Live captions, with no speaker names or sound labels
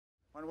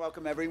I want to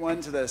welcome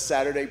everyone to the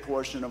Saturday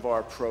portion of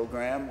our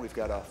program. We've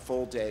got a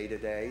full day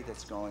today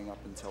that's going up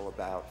until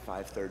about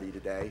 5:30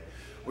 today.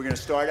 We're going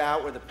to start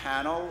out with a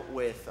panel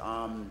with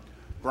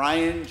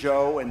Brian,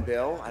 Joe, and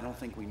Bill. I don't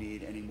think we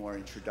need any more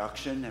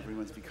introduction.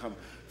 Everyone's become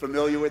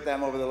familiar with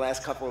them over the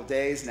last couple of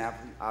days and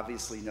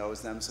obviously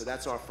knows them. So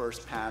that's our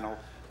first panel.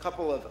 A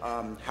couple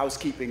of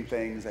housekeeping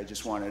things I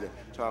just wanted to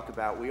talk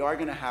about. We are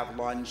going to have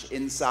lunch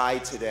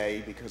inside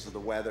today because of the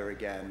weather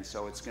again.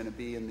 So it's going to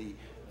be in the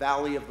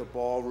Valley of the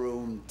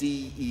Ballroom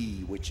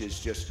DE, which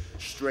is just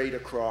straight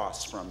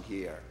across from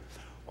here.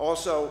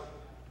 Also,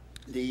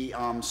 the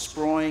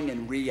Sproing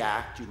and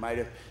React, you might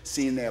have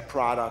seen their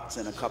products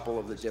in a couple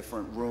of the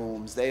different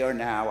rooms. They are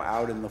now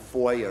out in the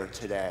foyer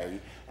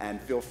today,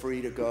 and feel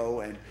free to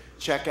go and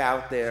check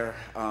out their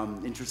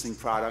interesting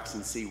products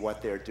and see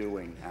what they're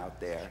doing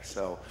out there.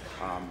 So,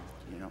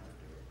 you know.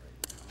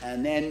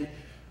 And then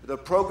the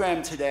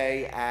program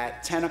today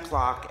at 10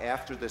 o'clock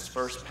after this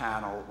first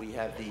panel, we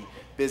have the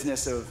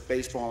Business of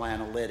Baseball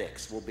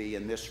Analytics will be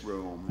in this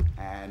room,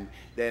 and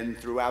then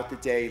throughout the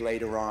day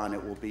later on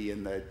it will be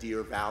in the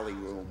Deer Valley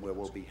room where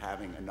we'll be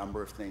having a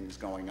number of things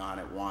going on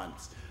at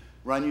once.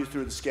 Run you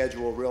through the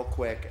schedule real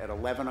quick. At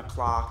 11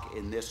 o'clock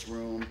in this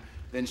room,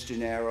 Vince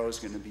Gennaro is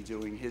going to be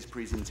doing his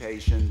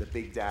presentation, the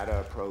big data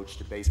approach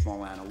to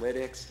baseball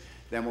analytics.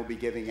 Then we'll be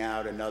giving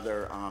out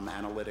another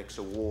analytics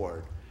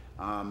award.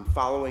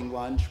 Following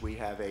lunch, we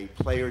have a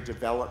player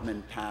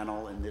development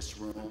panel in this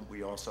room.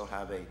 We also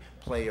have a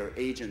player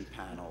agent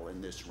panel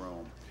in this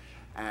room.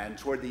 And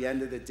toward the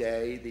end of the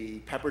day, the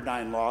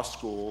Pepperdine Law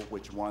School,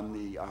 which won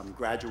the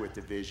graduate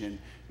division,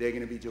 they're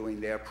going to be doing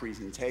their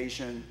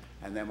presentation,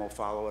 and then we'll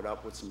follow it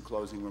up with some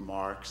closing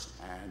remarks,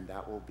 and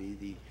that will be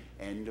the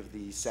end of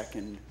the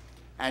second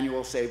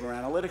annual SABR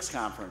Analytics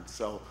Conference.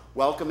 So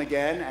welcome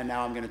again, and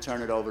now I'm going to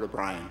turn it over to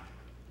Brian.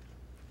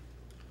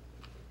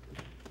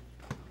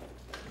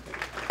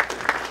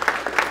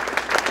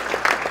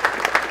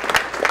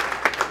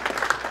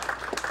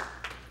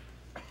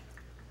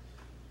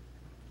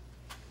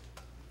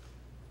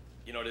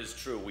 You know, it is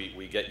true,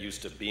 we get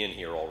used to being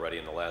here already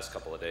in the last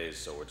couple of days,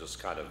 so we're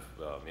just kind of,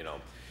 you know,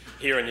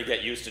 here, and you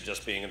get used to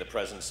just being in the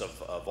presence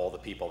of all the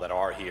people that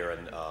are here,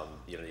 and,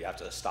 you know, you have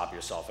to stop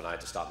yourself, and I had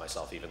to stop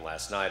myself even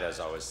last night as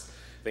I was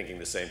thinking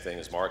the same thing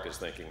as Mark is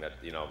thinking, that,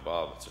 you know,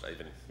 should I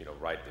even, you know,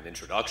 write an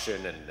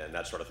introduction and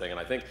that sort of thing, and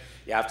I think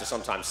you have to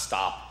sometimes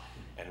stop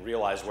and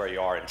realize where you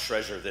are and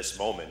treasure this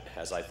moment.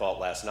 As I thought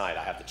last night,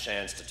 I have the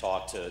chance to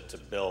talk to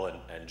Bill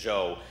and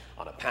Joe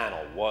on a panel.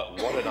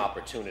 What an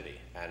opportunity,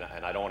 and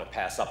I don't want to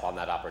pass up on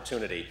that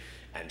opportunity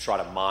and try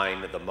to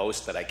mine the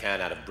most that I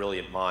can out of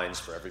brilliant minds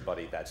for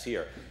everybody that's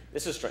here.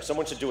 This is,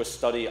 someone should do a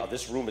study.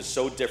 This room is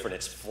so different.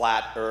 It's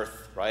flat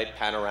earth, right,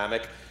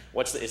 panoramic.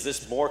 Is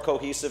this more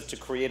cohesive to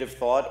creative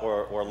thought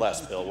or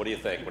less, Bill? What do you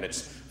think when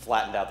it's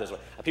flattened out this way?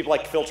 People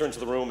like filter into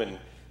the room and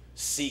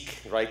seek,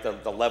 right,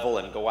 the level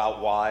and go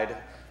out wide.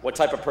 What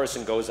type of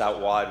person goes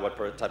out wide? What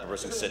type of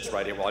person sits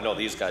right here? Well, I know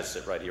these guys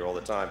sit right here all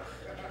the time,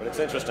 but it's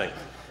interesting.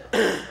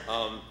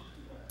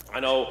 I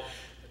know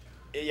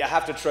you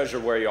have to treasure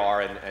where you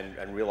are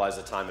and realize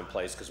the time and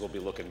place, because we'll be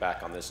looking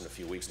back on this in a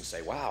few weeks and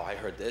say, wow, I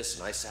heard this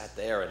and I sat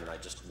there and I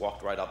just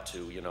walked right up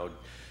to, you know,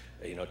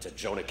 to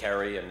Jonah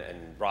Carey and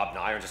Rob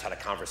Nair and just had a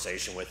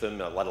conversation with him,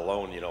 let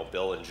alone, you know,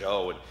 Bill and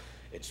Joe. And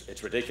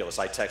it's ridiculous.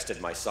 I texted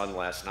my son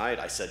last night.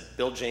 I said,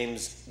 Bill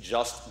James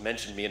just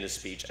mentioned me in his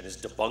speech and is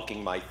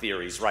debunking my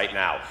theories right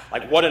now.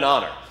 Like, what an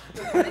honor.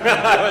 The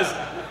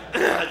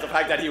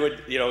fact that he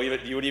would, you know,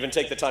 you would even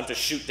take the time to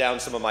shoot down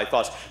some of my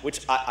thoughts,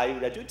 which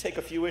I do take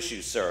a few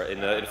issues, sir,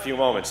 in a few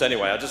moments.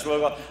 Anyway,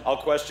 I'll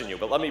question you,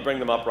 but let me bring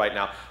them up right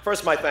now.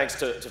 First, my thanks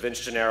to Vince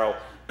Gennaro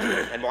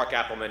and Mark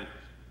Appelman.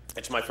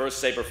 It's my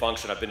first SABR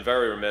function. I've been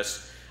very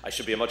remiss. I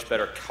should be a much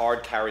better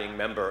card-carrying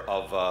member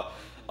of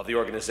the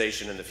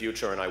organization in the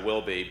future, and I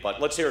will be. But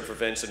let's hear it for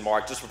Vince and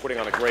Mark, just for putting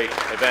on a great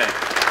event.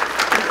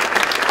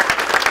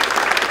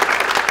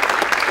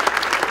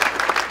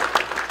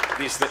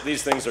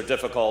 These things are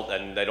difficult,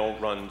 and they don't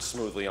run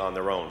smoothly on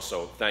their own.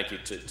 So thank you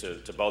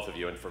to both of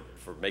you, and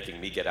for making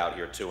me get out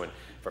here too, and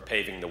for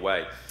paving the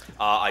way.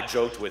 I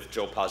joked with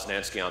Joe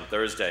Posnanski on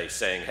Thursday,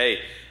 saying, hey,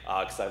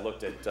 because I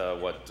looked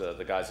at what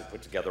the guys had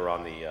put together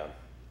on the,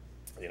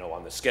 you know,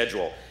 on the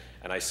schedule.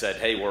 And I said,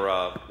 hey, we're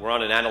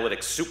on an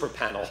analytics super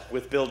panel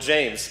with Bill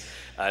James.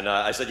 And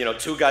I said, you know,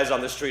 two guys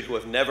on the street who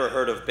have never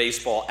heard of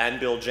baseball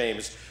and Bill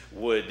James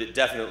would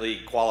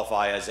definitely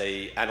qualify as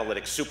a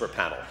analytics super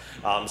panel.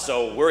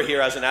 So we're here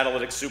as an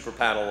analytics super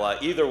panel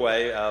either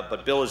way,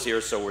 but Bill is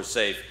here, so we're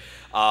safe.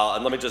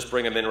 And let me just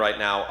bring him in right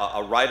now.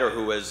 A writer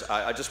who is,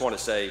 I just want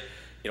to say,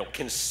 you know,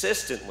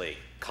 consistently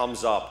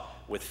comes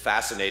up with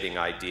fascinating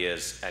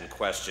ideas and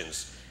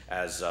questions.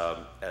 As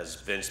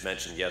Vince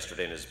mentioned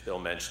yesterday, and as Bill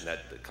mentioned,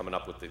 that coming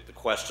up with the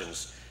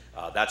questions,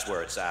 that's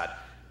where it's at.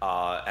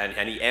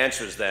 And he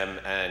answers them,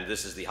 and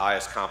this is the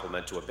highest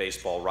compliment to a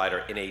baseball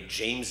writer, in a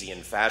Jamesian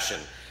fashion.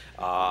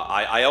 And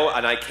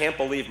I can't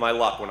believe my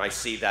luck when I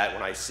see that,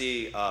 when I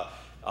see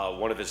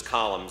one of his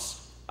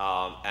columns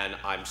and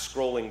I'm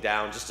scrolling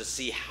down just to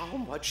see how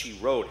much he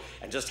wrote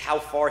and just how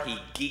far he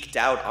geeked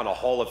out on a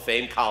Hall of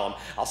Fame column.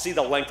 I'll see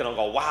the length and I'll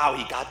go, wow,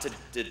 he got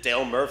to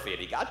Dale Murphy and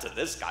he got to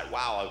this guy,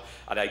 wow,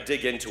 and I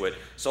dig into it.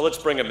 So let's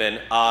bring him in.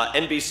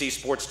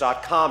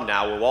 NBCSports.com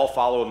now, we'll all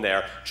follow him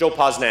there. Joe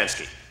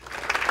Posnanski.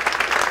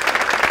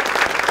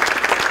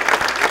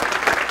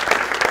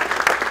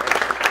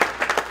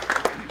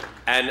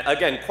 And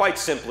again, quite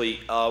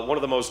simply, one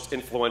of the most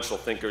influential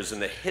thinkers in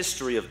the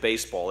history of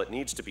baseball, it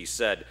needs to be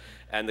said.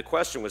 And the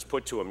question was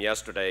put to him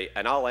yesterday,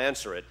 and I'll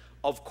answer it.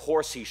 Of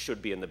course he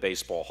should be in the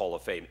Baseball Hall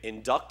of Fame,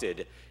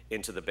 inducted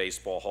into the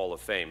Baseball Hall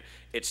of Fame.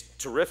 It's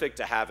terrific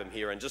to have him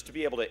here and just to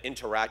be able to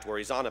interact where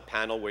he's on a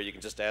panel where you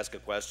can just ask a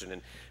question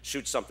and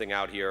shoot something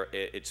out here.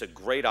 It's a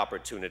great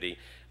opportunity.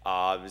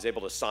 He's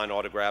able to sign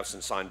autographs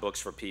and sign books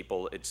for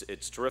people.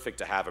 It's terrific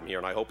to have him here,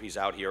 and I hope he's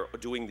out here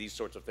doing these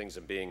sorts of things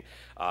and being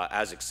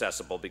as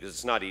accessible, because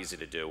it's not easy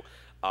to do.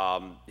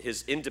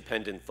 His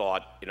independent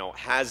thought,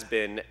 has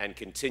been and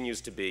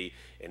continues to be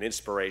an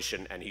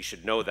inspiration, and he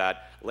should know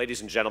that. Ladies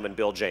and gentlemen,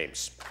 Bill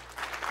James.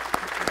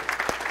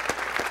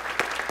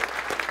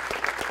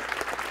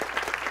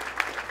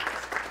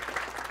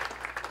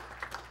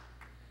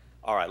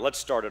 All right, let's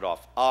start it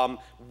off.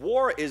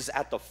 War is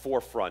at the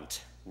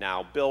forefront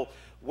now. Bill,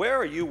 where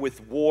are you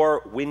with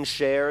war win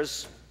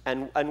shares,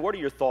 and what are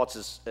your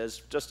thoughts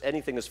as just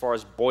anything as far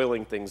as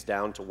boiling things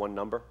down to one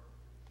number?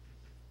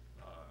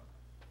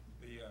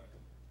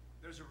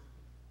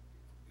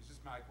 Is this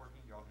mic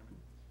working? Y'all hear me?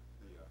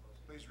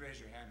 Please raise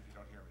your hand if you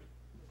don't hear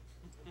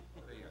me.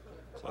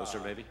 Closer,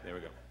 maybe? There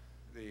we go.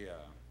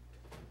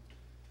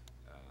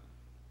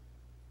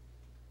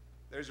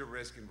 There's a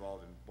risk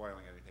involved in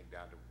boiling anything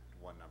down to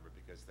one number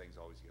because things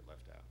always get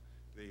left out.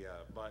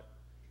 But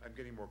I'm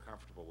getting more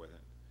comfortable with it,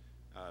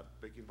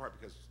 but in part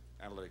because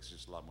analytics is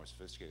just a lot more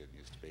sophisticated than it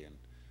used to be, and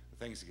the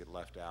things that get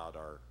left out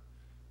are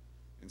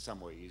in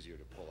some way easier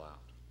to pull out.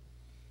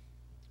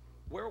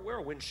 Where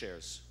are win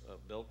shares,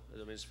 Bill? I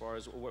mean, as far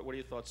as what are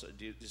your thoughts?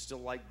 Do you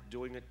still like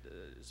doing it,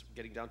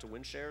 getting down to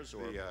win shares,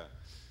 or?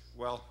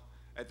 Well,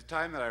 at the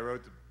time that I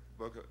wrote the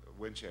book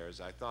Win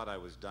Shares, I thought I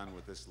was done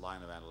with this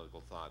line of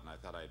analytical thought, and I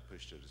thought I had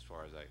pushed it as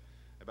far as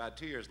About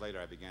 2 years later,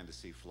 I began to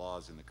see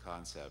flaws in the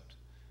concept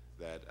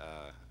that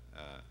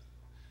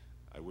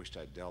I wished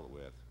I'd dealt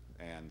with,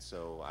 and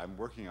so I'm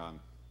working on.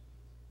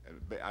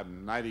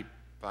 I'm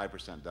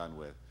 95% done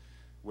with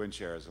win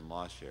shares and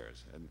loss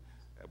shares, and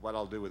what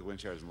I'll do with win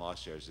shares and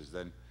loss shares is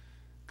then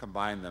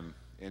combine them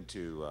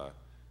into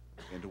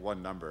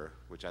one number,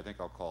 which I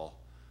think I'll call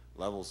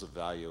levels of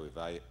value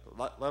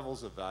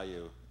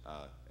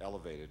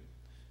elevated.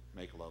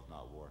 Make love,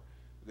 not war.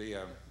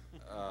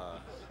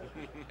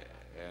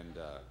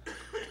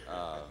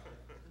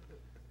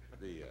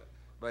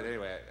 But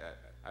anyway,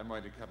 I'm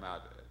going to come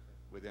out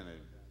within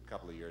a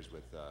couple of years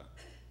with a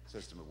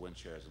system of win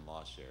shares and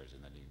loss shares,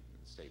 and then you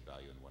can state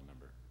value in one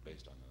number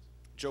based on those.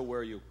 Joe,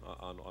 where are you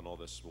on all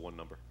this one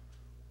number?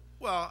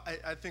 Well,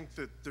 I think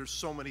that there's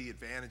so many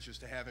advantages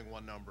to having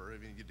one number. I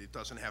mean, it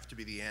doesn't have to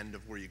be the end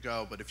of where you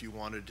go, but if you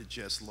wanted to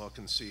just look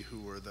and see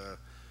who are the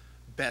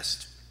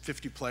best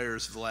 50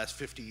 players of the last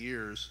 50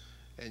 years,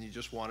 and you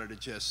just wanted to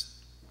just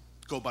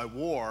go by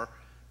WAR,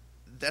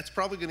 that's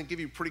probably going to give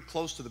you pretty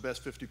close to the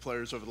best 50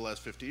 players over the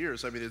last 50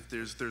 years. I mean,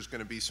 there's going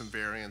to be some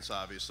variance,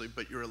 obviously,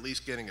 but you're at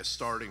least getting a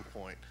starting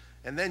point.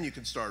 And then you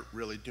can start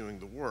really doing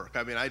the work.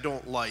 I mean, I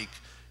don't like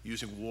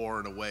using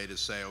WAR in a way to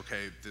say,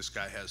 okay, this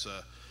guy had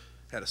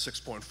a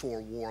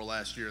 6.4 WAR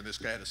last year, and this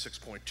guy had a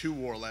 6.2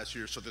 WAR last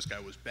year, so this guy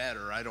was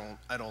better. I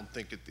don't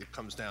think it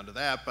comes down to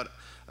that, but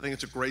I think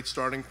it's a great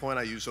starting point.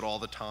 I use it all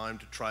the time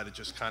to try to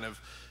just kind of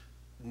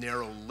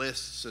narrow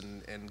lists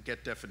and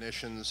get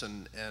definitions,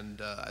 and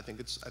I think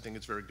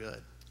it's very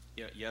good.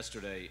 Yeah,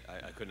 yesterday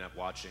I couldn't have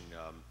watching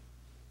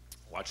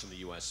the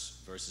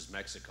U.S. versus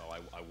Mexico.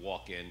 I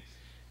walk in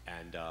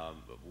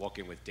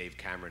with Dave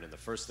Cameron, and the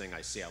first thing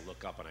I see, I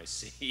look up and I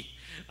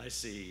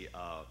see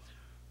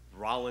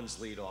Rollins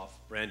lead off,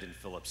 Brandon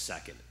Phillips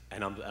second,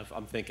 and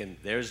I'm thinking,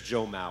 there's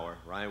Joe Mauer,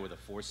 right, with a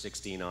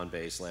 416 on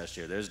base last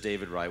year. There's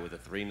David Wright with a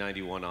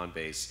 391 on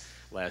base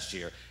last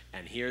year.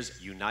 And here's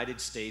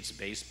United States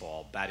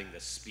baseball batting the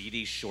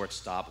speedy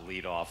shortstop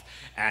leadoff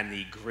and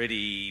the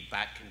gritty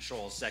bat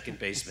control second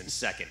baseman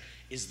second.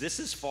 Is this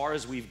as far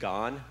as we've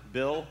gone,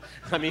 Bill?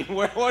 I mean,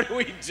 what are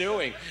we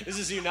doing? This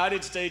is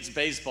United States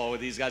baseball with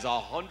these guys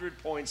 100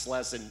 points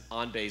less in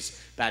on base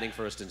batting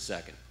first and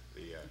second.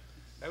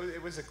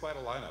 It was quite a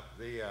lineup.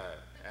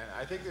 And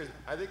I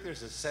think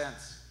there's a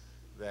sense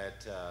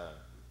that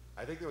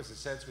I think there was a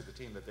sense with the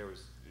team that there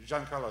was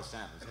Giancarlo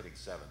Stanton was hitting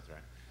seventh,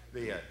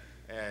 right?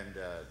 And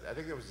I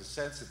think there was a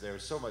sense that there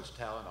was so much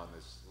talent on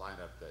this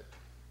lineup that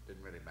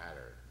didn't really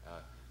matter.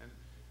 And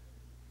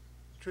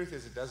the truth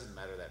is, it doesn't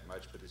matter that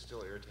much, but it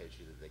still irritates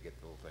you that they get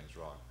the little things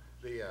wrong.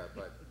 Yeah,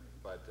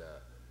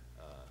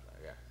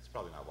 it's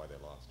probably not why they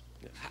lost.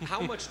 How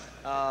much?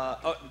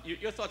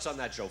 Your thoughts on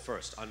that, Joe?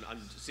 First, on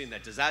seeing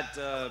that, does that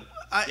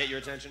get your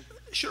attention?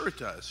 Sure, it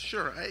does.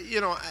 Sure,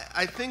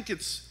 I think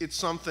it's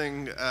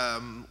something.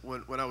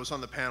 When I was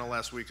on the panel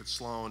last week at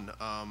Sloan,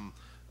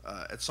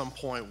 at some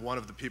point, one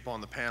of the people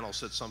on the panel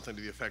said something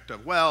to the effect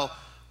of, well,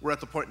 we're at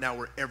the point now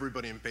where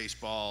everybody in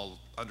baseball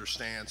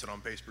understands that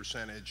on-base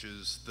percentage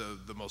is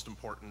the most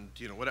important,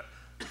 whatever.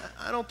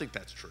 I don't think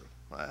that's true.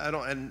 I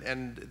don't,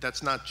 and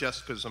that's not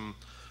just because I'm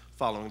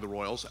following the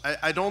Royals.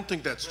 I don't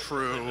think that's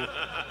true.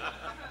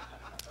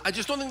 I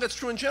just don't think that's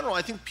true in general.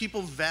 I think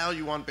people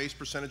value on-base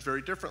percentage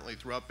very differently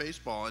throughout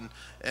baseball,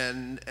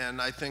 and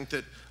I think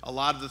that a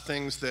lot of the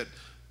things that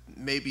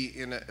maybe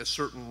in a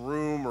certain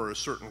room or a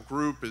certain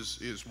group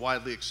is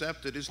widely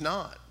accepted is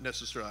not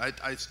necessarily.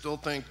 I still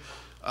think,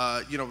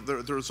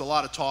 there's a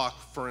lot of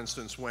talk, for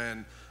instance,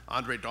 when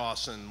Andre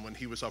Dawson, when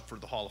he was up for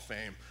the Hall of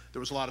Fame, there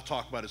was a lot of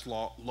talk about his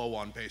low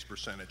on-base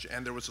percentage,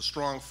 and there was a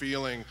strong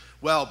feeling,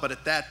 well, but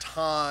at that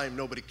time,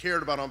 nobody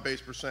cared about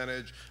on-base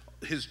percentage.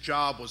 His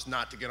job was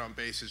not to get on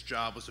base, his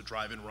job was to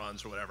drive in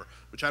runs or whatever,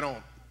 which I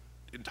don't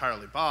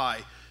entirely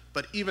buy.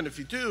 But even if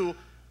you do,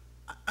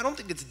 I don't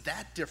think it's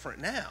that different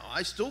now.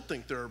 I still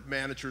think there are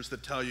managers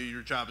that tell you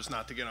your job is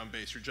not to get on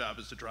base, your job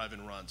is to drive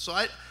in runs. So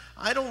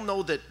I don't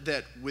know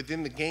that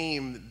within the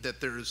game that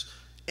there's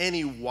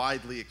any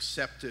widely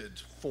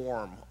accepted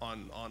form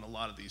on a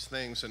lot of these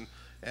things.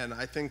 And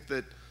I think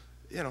that,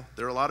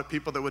 there are a lot of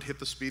people that would hit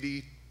the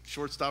speedy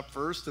shortstop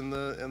first and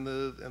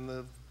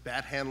the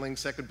bat handling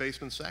second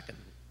baseman second.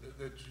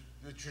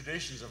 The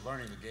traditions of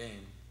learning the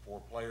game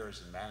for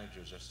players and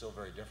managers are still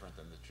very different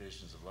than the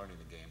traditions of learning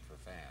the game for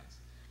fans.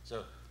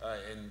 So,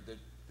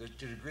 to a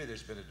degree,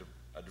 there's been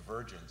a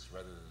divergence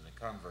rather than a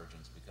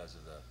convergence because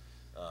of the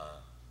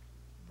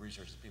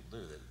research that people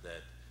do,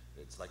 that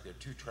it's like there are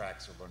two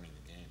tracks of learning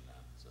the game now.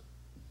 So.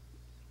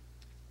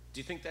 Do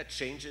you think that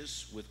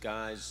changes with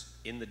guys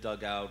in the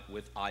dugout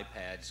with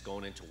iPads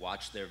going in to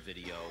watch their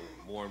video?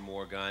 More and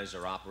more guys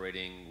are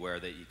operating where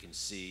that you can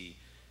see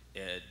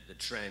the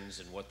trends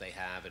and what they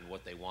have and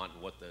what they want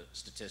and what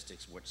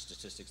statistics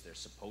they're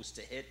supposed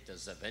to hit.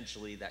 Does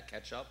eventually that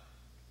catch up?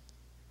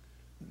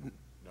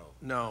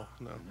 No.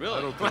 Really?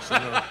 I don't think so,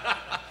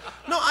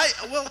 no.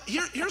 Well,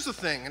 here's the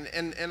thing,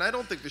 and I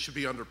don't think this should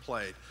be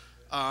underplayed.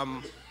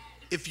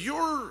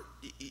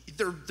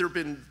 There have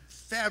been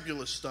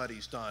fabulous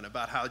studies done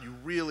about how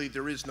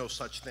there is no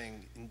such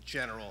thing in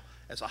general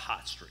as a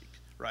hot streak,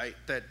 right?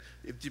 That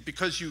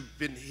because you've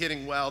been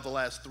hitting well the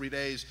last 3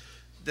 days,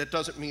 that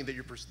doesn't mean that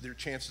your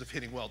chances of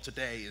hitting well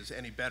today is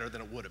any better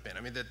than it would have been.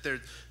 I mean, that there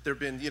have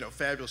been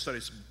fabulous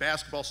studies,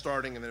 basketball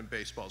starting and then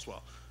baseball as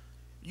well.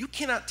 You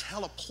cannot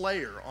tell a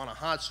player on a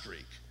hot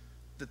streak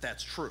that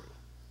that's true,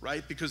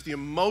 right? Because the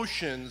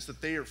emotions that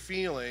they are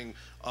feeling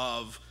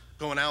of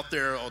going out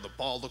there, the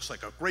ball looks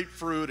like a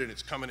grapefruit and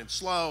it's coming in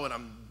slow and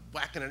I'm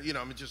whacking it,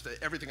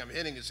 everything I'm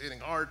hitting is hitting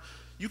hard.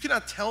 You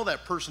cannot tell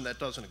that person that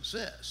doesn't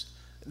exist,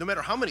 no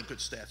matter how many good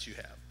stats you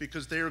have,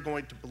 because they are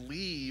going to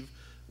believe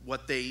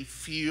what they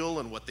feel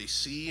and what they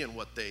see and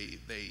what they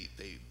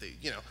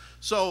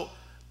So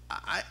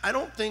I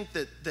don't think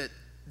that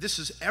this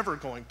is ever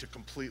going to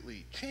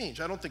completely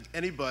change. I don't think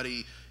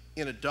anybody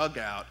in a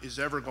dugout is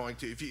ever going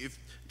to,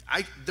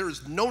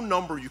 there's no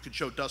number you could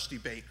show Dusty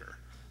Baker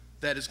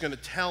that is going to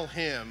tell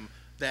him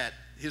that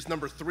his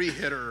number 3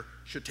 hitter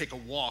should take a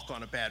walk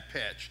on a bad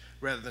pitch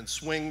rather than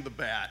swing the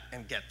bat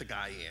and get the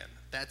guy in.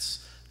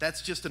 That's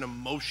just an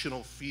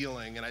emotional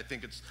feeling, and I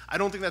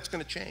don't think that's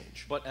going to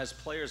change. But as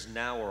players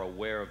now are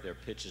aware of their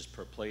pitches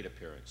per plate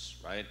appearance,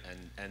 right?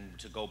 And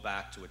to go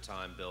back to a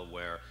time, Bill,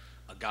 where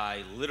a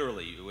guy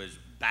literally who his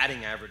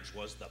batting average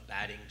was the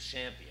batting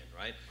champion,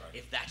 right?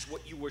 If that's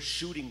what you were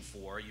shooting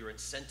for, you're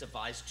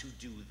incentivized to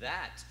do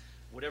that.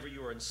 Whatever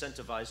you are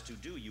incentivized to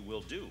do, you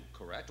will do,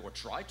 correct? Or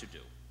try to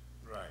do.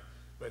 Right,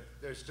 but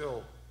there's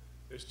still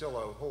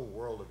a whole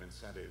world of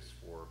incentives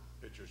for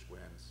pitchers'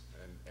 wins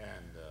and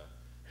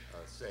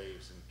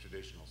saves and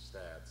traditional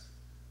stats.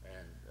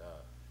 And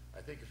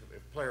I think if a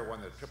player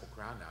won the Triple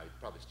Crown now, he'd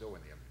probably still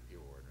win the MVP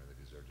award, or they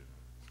deserved it.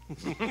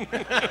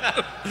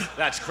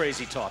 That's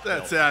crazy talk,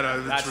 Bill.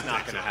 That's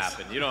not going to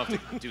happen. You don't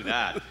have to do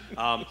that.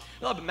 No,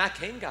 but Matt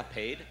Cain got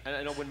paid. And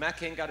I know when Matt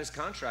Cain got his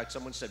contract,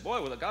 someone said,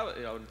 boy, with a guy,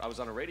 I was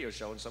on a radio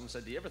show and someone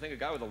said, do you ever think a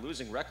guy with a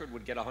losing record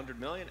would get $100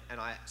 million? And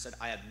I said,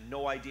 I had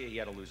no idea he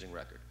had a losing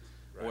record.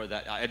 Right. Or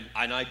that, I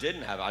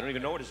didn't have it. I don't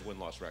even know what his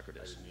win-loss record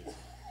is.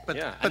 But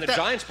the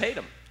Giants paid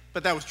him.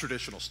 But that was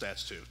traditional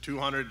stats too.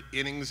 200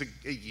 innings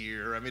a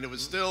year. I mean, it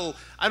was still.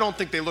 I don't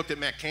think they looked at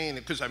Matt Cain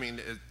because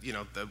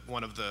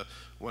one of the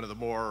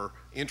more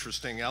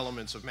interesting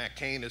elements of Matt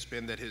Cain has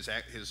been that his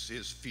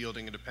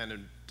fielding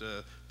independent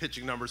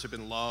pitching numbers have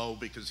been low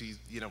because he's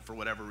for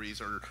whatever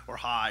reason or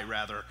high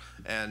rather,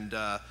 and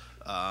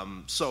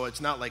so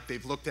it's not like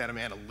they've looked at him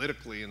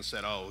analytically and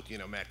said,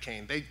 Matt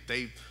Cain.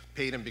 They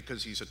paid him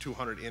because he's a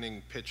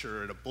 200-inning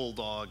pitcher and a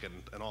bulldog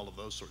and all of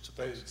those sorts of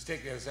things. But let's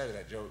take the other side of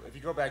that, Joe. If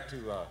you go back to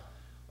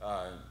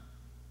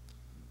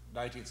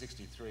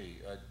 1963,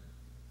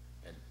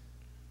 and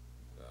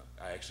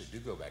I actually do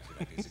go back to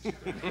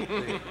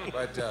 1963,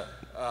 but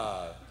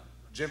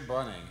Jim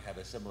Bunning had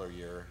a similar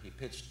year. He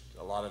pitched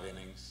a lot of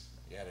innings.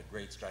 He had a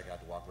great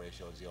strikeout-to-walk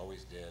ratio, as he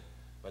always did,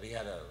 but he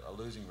had a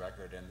losing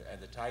record,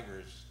 and the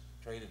Tigers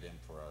traded him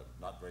for a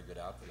not very good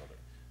outfielder.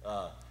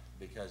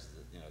 because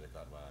they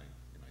thought, well,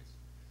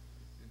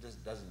 it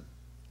just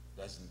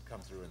doesn't come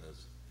through in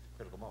those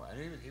critical moments. I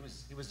mean,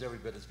 he was every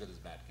bit as good as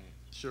Matt Cain.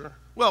 Sure.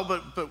 Well,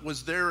 but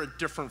was there a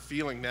different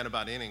feeling then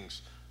about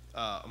innings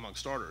among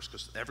starters?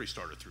 Because every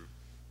starter threw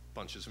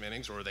bunches of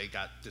innings, or they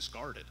got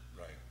discarded.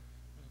 Right.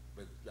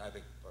 But I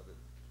think.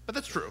 But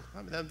that's true.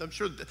 I mean, I'm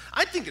sure.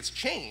 I think it's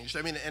changed.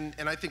 I mean,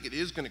 and I think it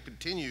is going to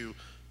continue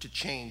to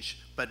change,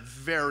 but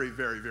very,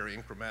 very, very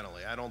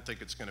incrementally. I don't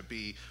think it's going to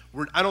be.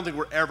 I don't think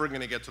we're ever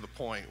going to get to the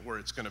point where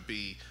it's going to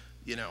be,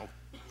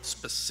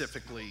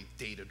 specifically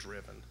data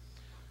driven.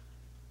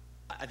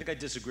 I think I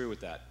disagree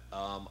with that.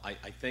 I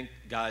think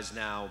guys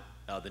now,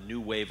 the new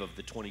wave of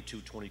the 22,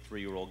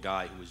 23-year-old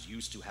guy who is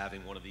used to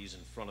having one of these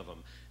in front of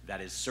him that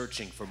is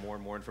searching for more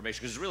and more information,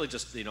 because it's really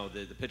just, the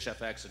pitch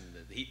FX and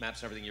the heat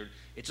maps and everything,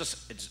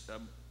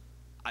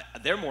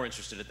 they're more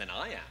interested in it than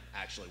I am,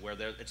 actually, where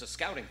it's a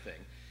scouting thing.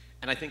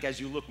 And I think as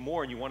you look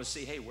more and you want to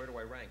see, hey, where do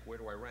I rank? Where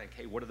do I rank?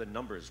 Hey, what are the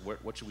numbers?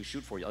 What should we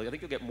shoot for? I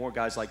think you'll get more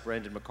guys like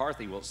Brandon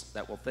McCarthy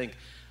that will think,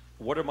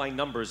 what are my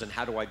numbers and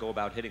how do I go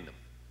about hitting them?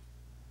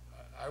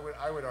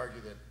 I would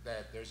argue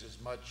that there's as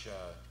much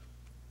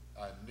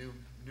new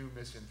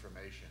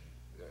misinformation,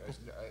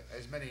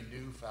 as many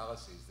new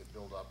fallacies that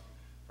build up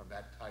from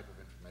that type of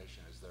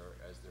information as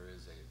there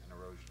is an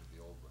erosion of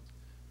the old ones.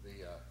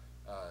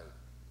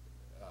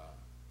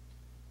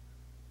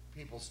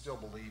 People still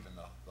believe in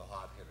the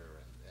hot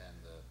hitter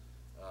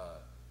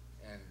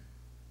and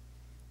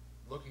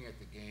looking at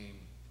the game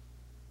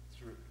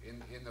through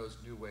in those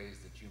new ways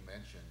that you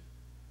mentioned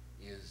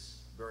is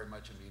very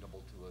much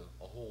amenable to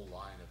a whole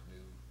line of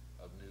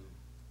new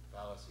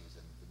fallacies,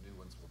 and the new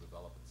ones will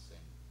develop at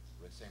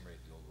the same rate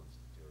the old ones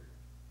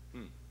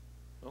deteriorate.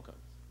 Okay.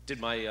 Did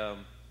my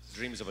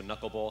dreams of a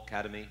knuckleball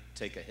academy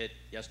take a hit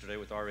yesterday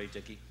with R.A.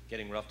 Dickey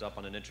getting roughed up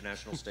on an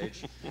international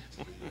stage?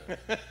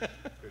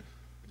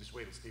 Just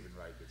wait till Stephen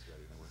Wright gets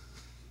ready.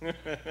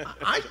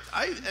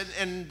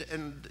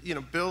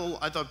 Bill,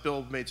 I thought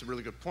Bill made some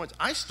really good points.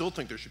 I still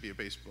think there should be a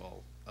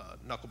baseball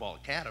knuckleball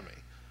academy.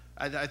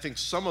 I think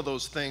some of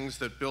those things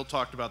that Bill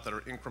talked about that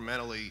are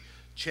incrementally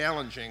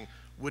challenging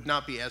would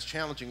not be as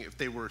challenging if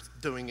they were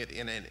doing it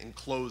in an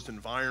enclosed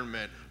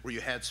environment where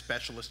you had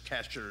specialist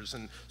catchers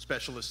and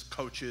specialist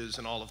coaches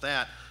and all of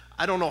that.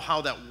 I don't know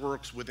how that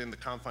works within the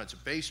confines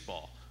of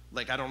baseball.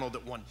 Like, I don't know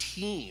that one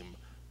team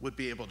would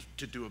be able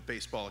to do a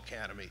baseball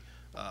academy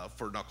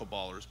for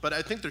knuckleballers. But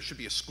I think there should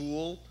be a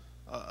school,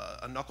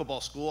 a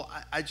knuckleball school.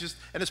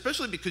 And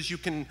especially because you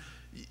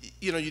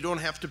don't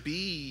have to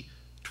be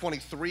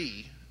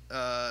 23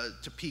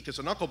 to peak as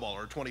a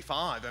knuckleballer, or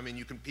 25. I mean,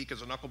 you can peak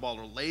as a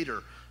knuckleballer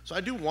later. So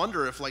I do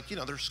wonder if,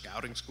 there's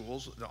scouting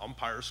schools,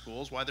 umpire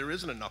schools, why there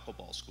isn't a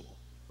knuckleball school.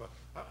 Well,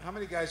 how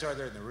many guys are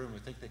there in the room who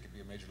think they could be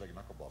a major league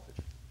knuckleball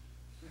pitcher?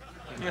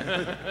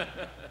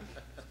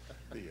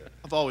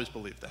 I've always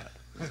believed that.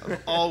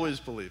 I've always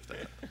believed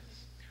that.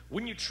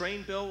 Wouldn't you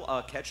train,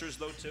 Bill, catchers,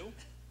 though, too?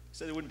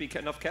 So there wouldn't be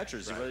enough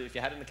catchers. Right. If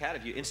you had an academy,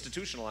 if you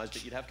institutionalized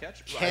it, you'd have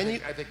catchers.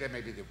 Right. I think that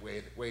may be the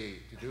way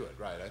to do it.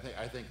 Right.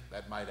 I think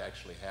that might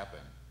actually happen.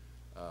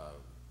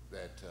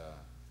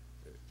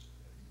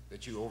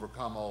 That you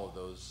overcome all of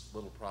those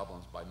little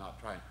problems by not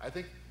trying. I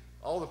think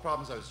all the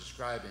problems I was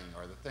describing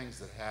are the things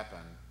that happen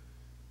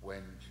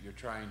when you're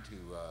trying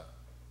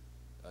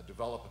to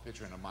develop a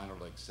pitcher in a minor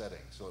league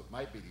setting. So it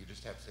might be that you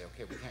just have to say,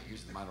 okay, we can't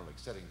use the minor league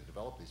setting to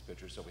develop these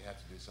pitchers, so we have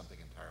to do something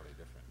entirely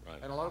different.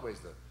 Right. In a lot of ways,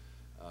 the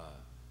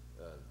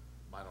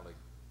minor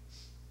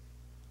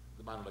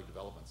league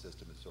development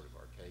system is sort of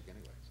archaic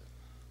anyway. So.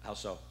 How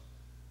so?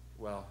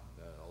 Well,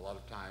 a lot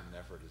of time and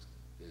effort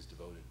is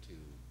devoted to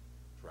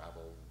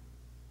travel,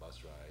 bus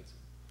rides,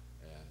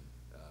 and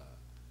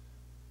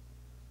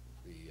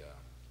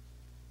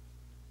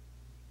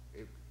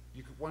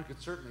one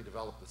could certainly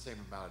develop the same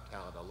amount of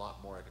talent a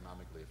lot more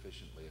economically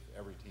efficiently if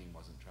every team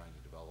wasn't trying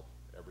to develop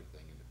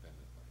everything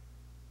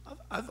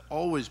independently. I've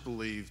always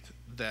believed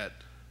that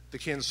the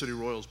Kansas City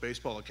Royals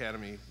Baseball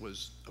Academy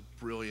was a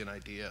brilliant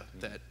idea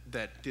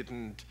that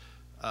didn't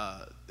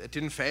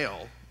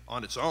fail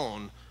on its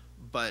own,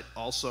 but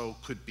also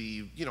could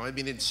be,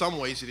 in some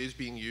ways it is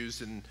being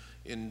used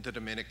in the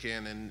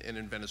Dominican and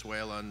in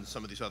Venezuela and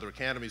some of these other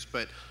academies,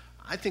 but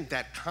I think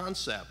that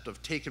concept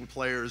of taking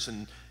players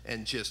and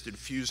just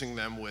infusing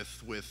them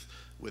with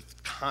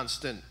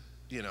constant,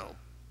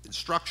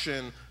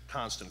 instruction,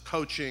 constant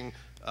coaching,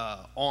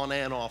 on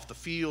and off the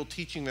field,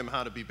 teaching them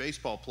how to be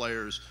baseball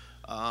players,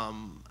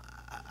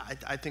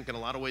 I think in a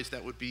lot of ways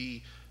that would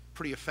be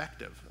pretty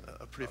effective,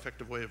 a pretty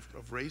effective way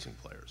of raising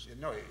players.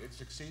 No, it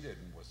succeeded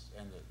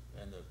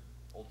and the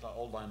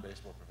old line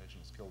baseball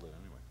professionals killed it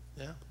anyway.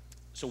 Yeah.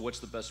 So what's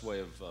the best way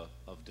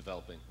of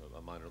developing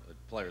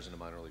players in a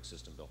minor league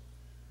system, Bill?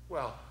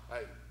 Well,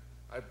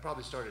 I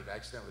probably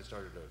accidentally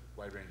started a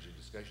wide-ranging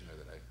discussion there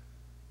that I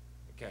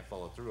can't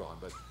follow through on,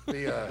 but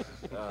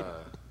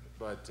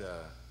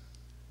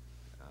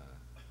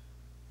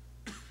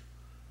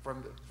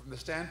from the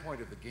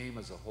standpoint of the game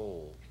as a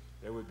whole,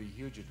 there would be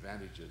huge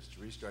advantages to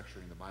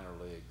restructuring the minor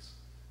leagues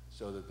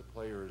so that the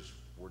players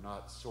were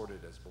not sorted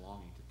as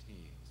belonging to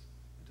teams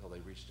and until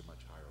they reached a much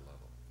higher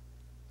level.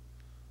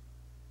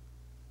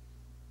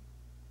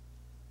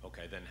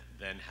 Okay,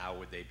 then how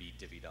would they be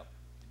divvied up?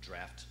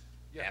 Draft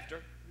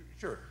after?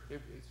 Sure.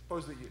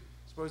 Suppose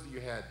that you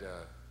had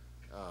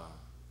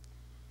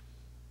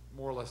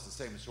more or less the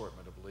same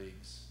assortment of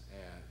leagues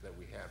that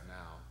we have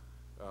now,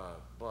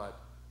 but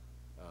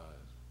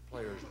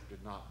players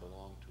did not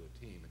belong to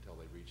a team until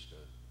they reached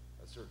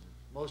a certain.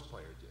 Most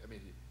players, I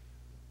mean,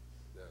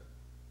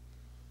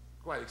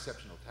 quite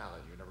exceptional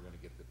talent. You're never going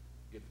to get the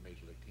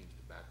major league teams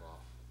to back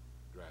off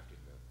drafting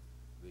the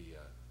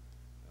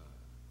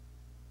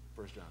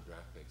first round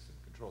draft picks and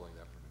controlling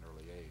that from an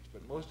early age.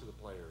 But most of the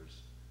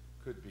players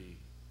could be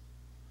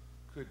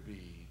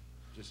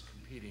just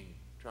competing,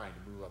 trying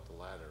to move up the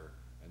ladder,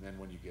 and then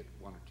when you get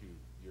 1 or 2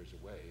 years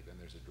away, then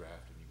there's a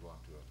draft and you go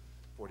up to a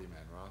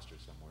 40-man roster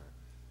somewhere.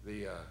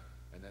 There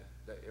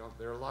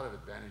are a lot of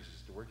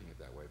advantages to working it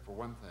that way. For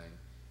one thing,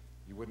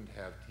 you wouldn't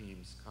have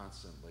teams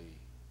constantly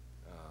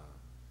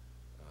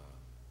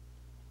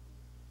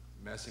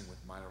messing with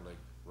minor league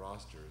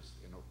rosters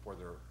for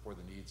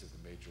the needs of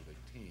the major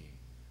league team,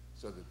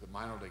 so that the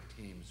minor league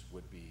teams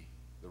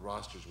the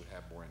rosters would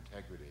have more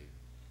integrity,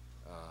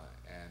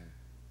 and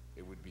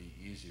it would be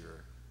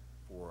easier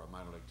for a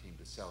minor league team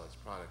to sell its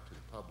product to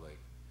the public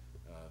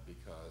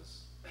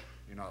because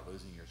you're not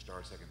losing your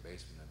star second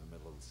baseman in the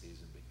middle of the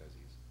season because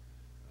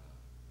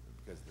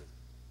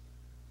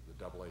the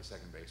double-A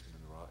second baseman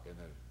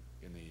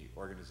in the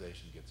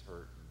organization gets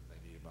hurt and they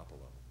need him up a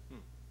level.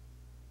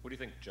 What do you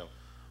think, Joe?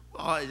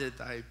 Well, I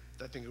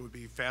think it would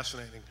be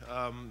fascinating.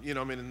 You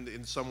know, I mean,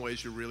 in some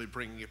ways, you're really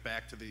bringing it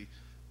back to the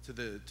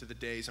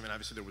days. I mean,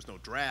 obviously there was no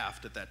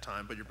draft at that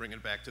time, but you're bringing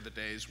it back to the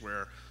days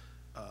where,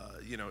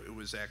 you know, it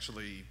was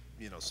actually,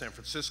 you know, San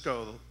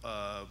Francisco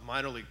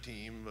minor league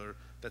team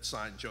that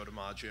signed Joe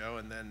DiMaggio,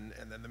 and then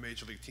the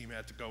major league team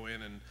had to go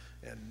in and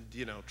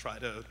you know try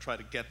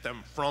to get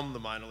them from the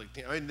minor league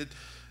team. I mean,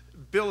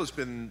 Bill has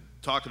been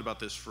talking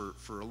about this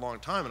for a long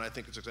time, and I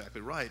think it's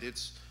exactly right.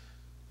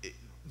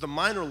 The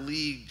minor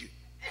league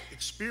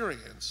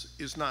experience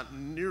is not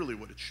nearly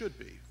what it should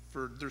be.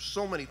 There's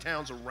so many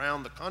towns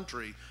around the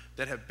country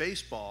that have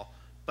baseball,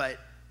 but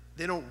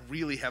they don't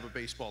really have a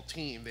baseball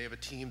team. They have a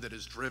team that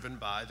is driven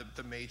by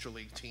the major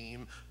league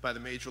team, by the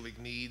major league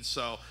needs.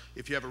 So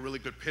if you have a really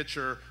good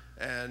pitcher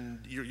and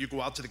you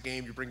go out to the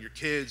game, you bring your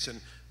kids, and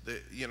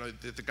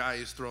the guy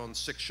is throwing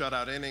 6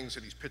 shutout innings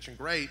and he's pitching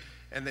great,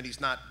 and then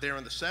he's not there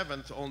in the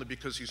 7th only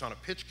because he's on a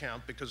pitch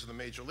count because of the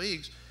major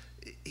leagues.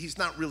 He's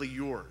not really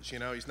yours, you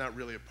know. He's not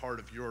really a part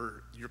of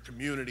your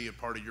community, a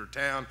part of your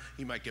town.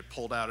 He might get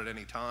pulled out at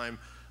any time.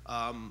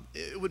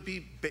 It would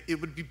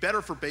be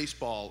better for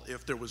baseball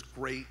if there was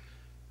great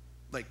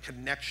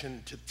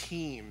connection to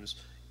teams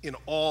in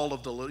all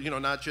of the,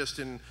 not just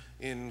in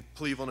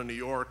Cleveland and New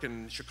York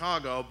and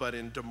Chicago, but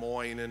in Des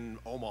Moines and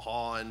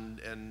Omaha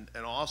and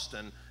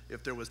Austin,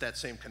 if there was that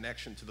same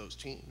connection to those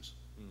teams.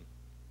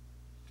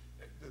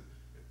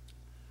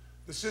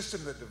 The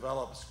system that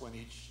develops when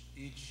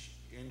each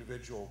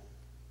individual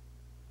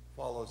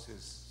follows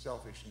his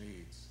selfish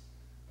needs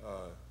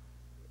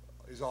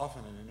is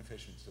often an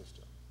inefficient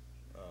system.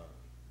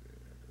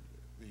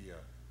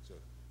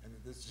 And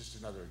this is just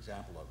another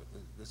example of it.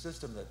 The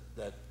system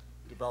that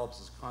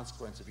develops as a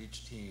consequence of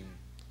each team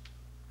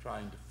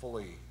trying to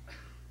fully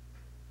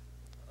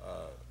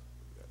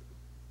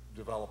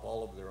develop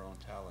all of their own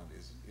talent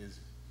is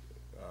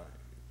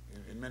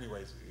in many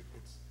ways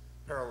it's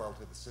parallel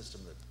to the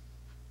system that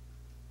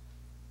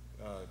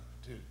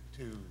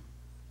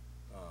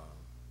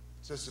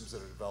systems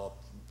that are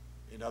developed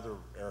in other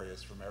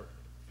areas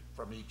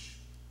from each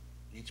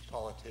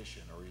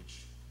politician or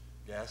each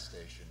gas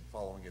station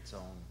following its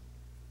own.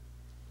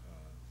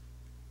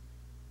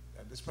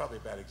 And this is probably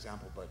a bad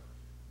example, but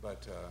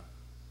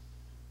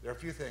there are a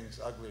few things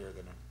uglier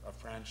than a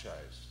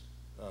franchise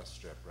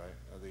strip, right?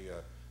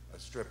 A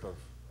strip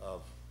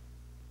of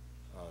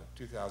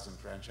 2,000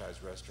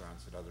 franchise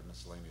restaurants and other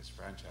miscellaneous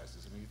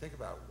franchises. I mean, you think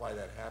about why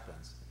that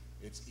happens.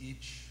 It's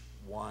each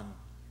one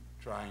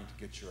trying to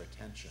get your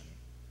attention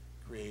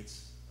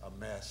creates a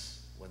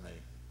mess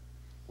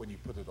when you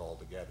put it all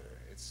together.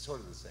 It's sort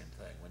of the same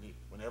thing.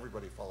 When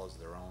everybody follows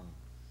their own,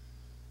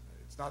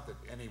 it's not that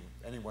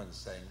anyone is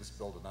saying let's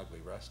build an ugly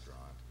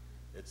restaurant.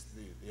 It's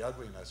the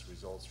ugliness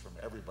results from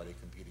everybody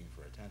competing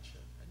for attention,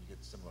 and you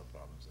get similar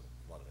problems in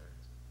a lot of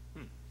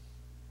areas.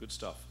 Good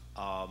stuff.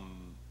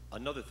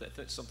 Another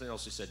something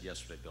else you said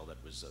yesterday, Bill.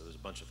 That was there's a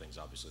bunch of things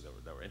obviously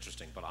that were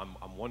interesting, but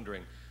I'm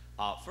wondering.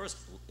 First,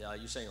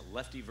 you're saying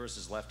lefty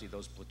versus lefty,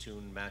 those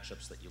platoon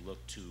matchups that you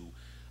look to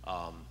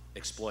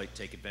exploit,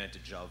 take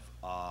advantage of.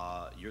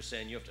 You're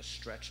saying you have to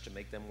stretch to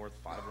make them worth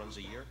 5 runs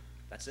a year?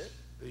 That's it?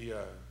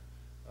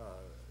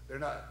 They're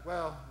not.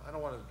 Well, I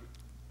don't want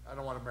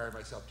to marry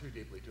myself too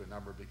deeply to a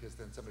number because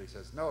then somebody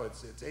says no,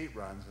 it's 8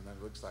 runs, and then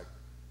it looks like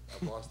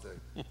I've lost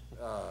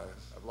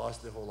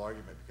the whole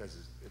argument because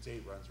it's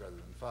 8 runs rather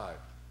than 5.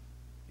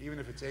 Even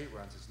if it's 8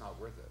 runs, it's not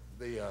worth it.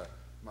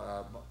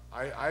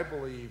 I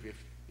believe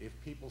if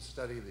people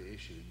study the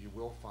issue, you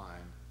will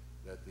find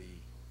that the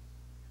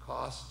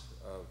cost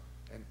of,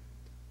 and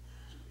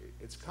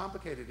it's a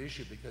complicated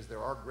issue because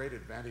there are great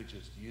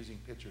advantages to using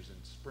pitchers in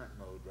sprint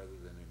mode rather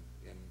than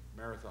in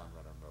marathon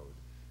runner mode.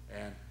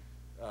 And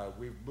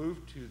we've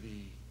moved to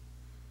the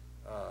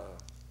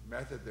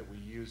method that we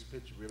use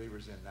pitch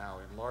relievers in now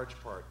in large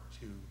part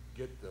to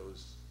get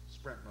those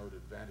sprint mode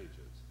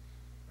advantages,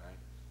 right?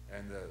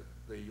 And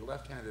the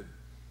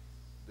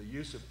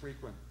use of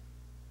frequent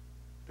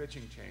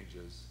pitching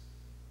changes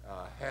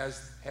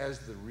has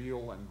the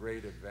real and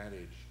great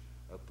advantage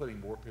of putting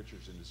more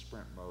pitchers into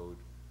sprint mode,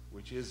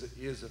 which is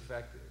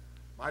effective.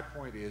 My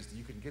point is that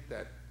you can get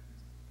that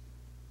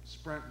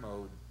sprint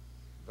mode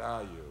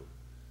value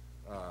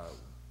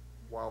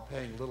while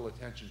paying little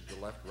attention to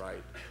the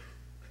left-right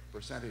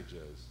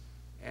percentages,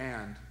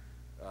 and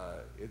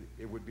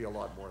it would be a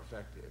lot more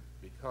effective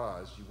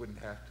because you wouldn't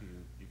have to,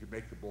 you could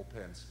make the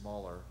bullpen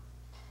smaller,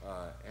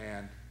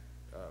 and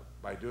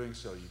by doing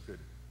so you could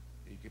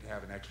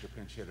have an extra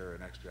pinch hitter,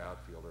 an extra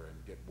outfielder,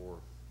 and get more.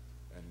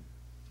 And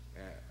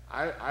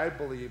I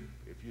believe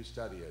if you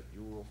study it,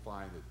 you will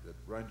find that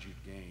runs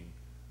you'd gain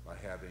by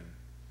having,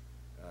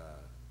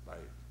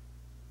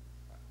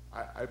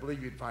 I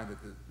believe you'd find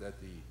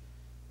that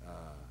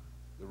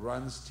the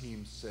runs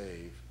teams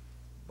save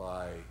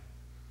by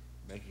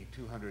making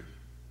 200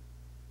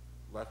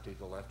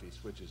 lefty-to-lefty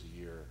switches a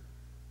year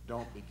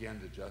don't begin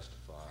to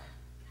justify,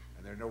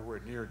 and they're nowhere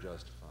near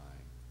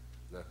justifying,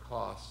 the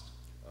cost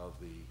of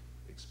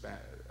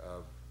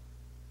of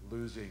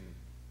losing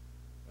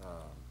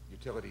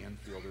utility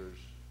infielders,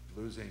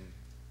 losing.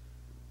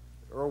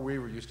 Earl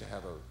Weaver used to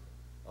have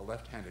a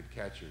left-handed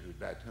catcher who'd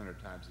bat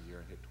 200 times a year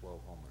and hit 12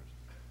 homers.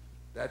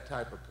 That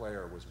type of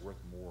player was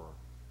worth more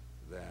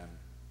than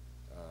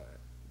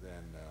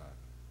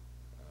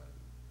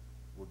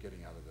we're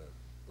getting out of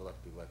the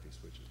lefty-lefty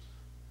switches.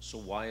 So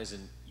why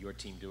isn't your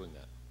team doing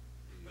that?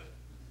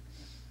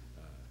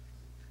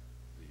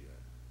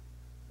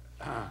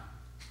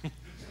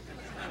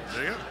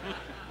 There you go.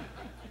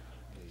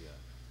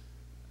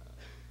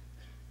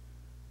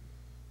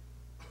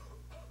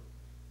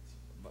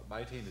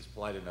 My team is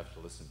polite enough to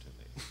listen to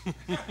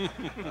me,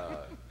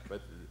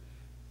 but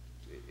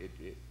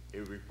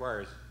it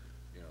requires,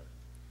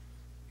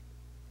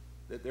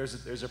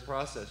 there's a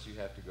process you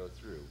have to go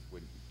through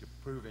when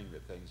proving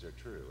that things are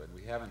true, and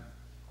we haven't.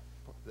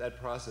 That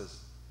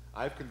process,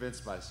 I've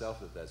convinced myself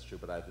that that's true,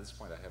 but at this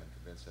point I haven't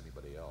convinced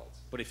anybody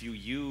else. But if you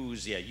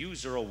use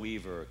Earl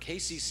Weaver,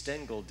 Casey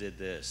Stengel did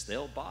this,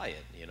 they'll buy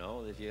it,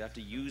 If you have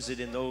to use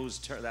it in those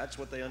terms, that's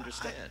what they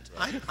understand.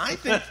 I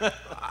think,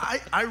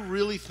 I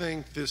really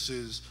think this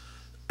is,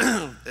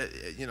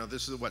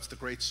 this is what's the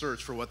great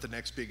search for what the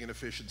next big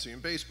inefficiency in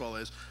baseball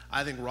is.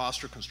 I think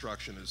roster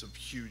construction is a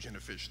huge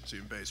inefficiency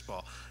in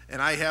baseball.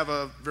 And I have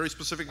a very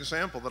specific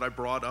example that I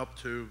brought up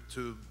to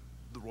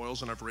the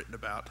Royals and I've written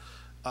about.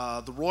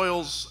 The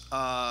Royals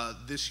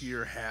this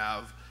year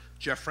have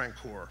Jeff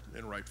Francoeur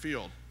in right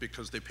field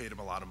because they paid him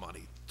a lot of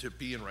money to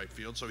be in right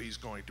field, so he's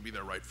going to be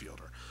their right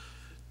fielder.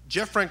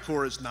 Jeff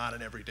Francoeur is not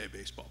an everyday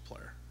baseball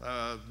player,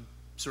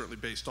 certainly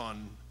based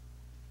on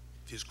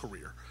his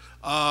career,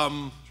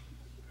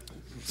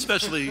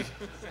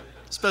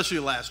 especially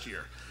last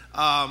year.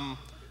 But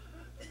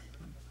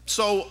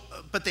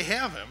they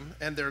have him,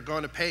 and they're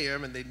going to pay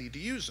him, and they need to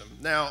use him.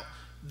 Now,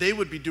 they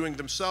would be doing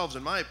themselves,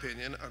 in my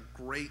opinion, a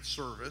great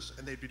service,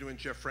 and they'd be doing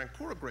Jeff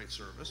Francoeur a great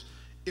service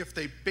if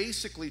they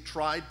basically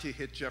tried to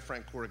hit Jeff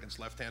Francoeur against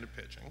left-handed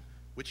pitching,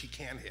 which he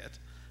can hit,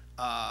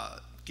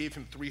 gave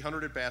him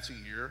 300 at-bats a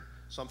year,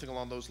 something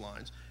along those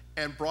lines,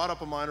 and brought up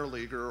a minor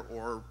leaguer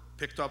or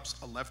picked up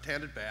a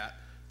left-handed bat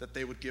that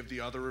they would give the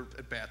other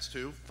at-bats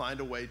to, find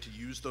a way to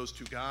use those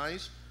two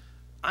guys.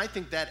 I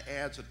think that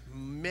adds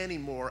many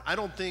more. I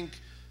don't think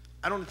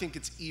it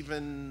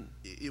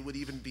would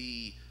even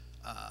be,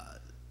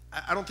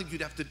 I don't think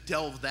you'd have to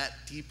delve that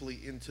deeply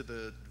into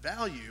the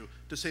value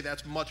to say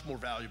that's much more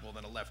valuable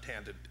than a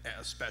left-handed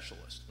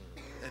specialist,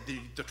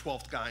 the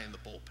 12th guy in the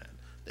bullpen.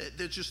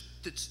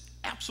 It's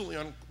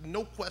absolutely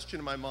no question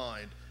in my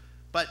mind,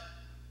 but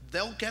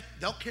they'll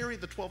carry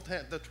the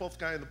 12th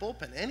guy in the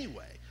bullpen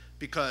anyway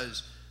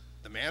because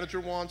the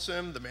manager wants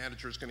him. The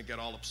manager is going to get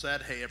all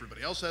upset. Hey,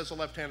 everybody else has a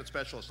left-handed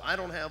specialist. I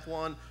don't have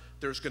one.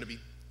 There's going to be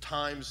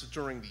times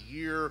during the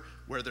year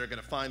where they're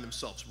going to find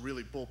themselves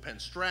really bullpen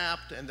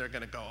strapped, and they're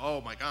going to go,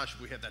 oh my gosh, if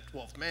we had that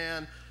 12th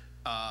man,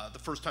 the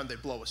first time they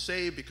blow a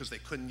save because they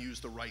couldn't use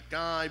the right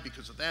guy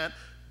because of that,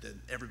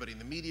 then everybody in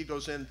the media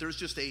goes in.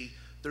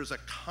 There's a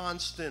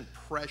constant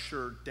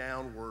pressure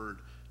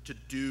downward to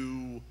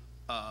do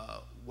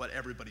what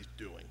everybody's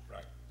doing.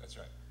 Right, that's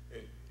right.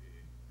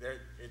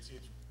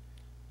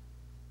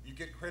 You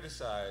get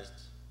criticized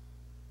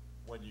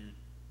when you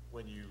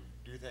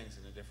do things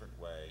in a different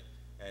way,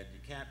 and you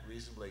can't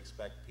reasonably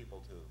expect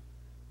people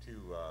to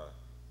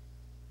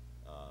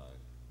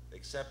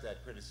accept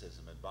that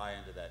criticism and buy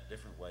into that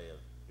different way of.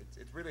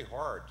 It's really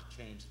hard to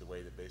change the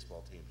way that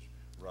baseball teams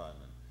run,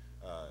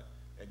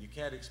 and you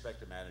can't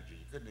expect a manager.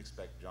 You couldn't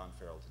expect John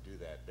Farrell to do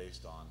that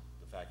based on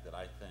the fact that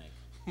I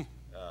think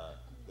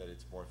that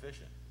it's more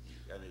efficient.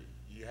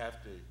 You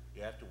have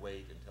to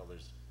wait until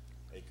there's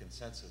a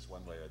consensus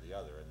one way or the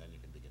other, and then you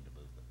can begin to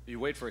move them. You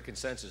wait for a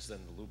consensus, then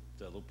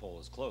the loophole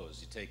is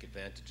closed. You take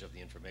advantage of the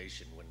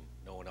information when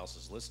no one else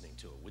is listening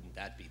to it. Wouldn't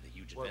that be the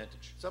huge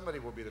advantage? Somebody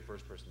will be the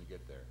first person to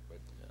get there, but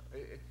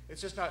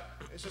it's just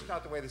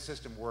not the way the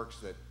system works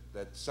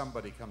that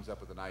somebody comes up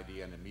with an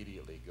idea and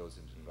immediately goes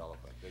into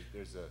development.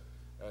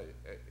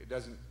 It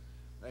doesn't.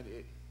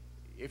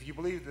 If you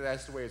believe that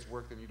that's the way it's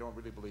worked, then you don't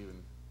really believe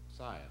in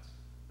science.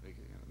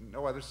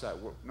 No other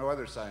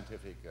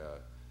scientific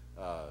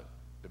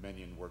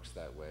dominion works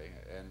that way,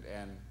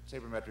 and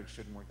sabermetrics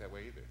shouldn't work that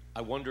way either.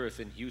 I wonder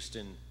if in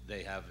Houston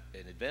they have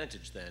an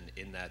advantage then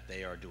in that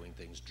they are doing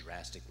things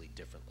drastically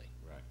differently.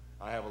 Right.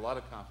 I have a lot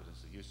of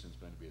confidence that Houston's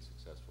going to be a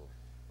successful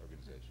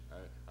organization.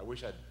 I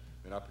wish I'd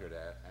been up here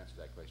to answer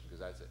that question,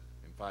 because I said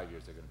in 5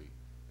 years they're going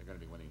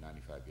to be winning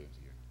 95 games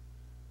a year.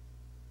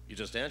 You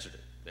just answered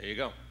it. There you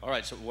go. All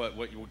right. So what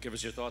give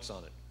us your thoughts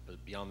on it?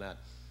 But beyond that,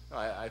 no,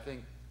 I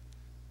think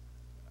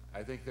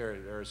there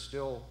are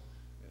still.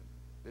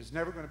 There's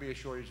never going to be a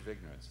shortage of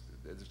ignorance.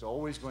 There's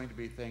always going to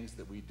be things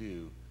that we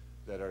do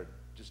that are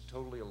just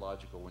totally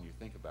illogical when you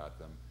think about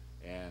them.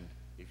 And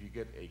if you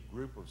get a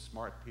group of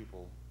smart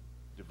people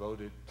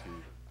devoted to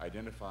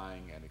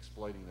identifying and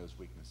exploiting those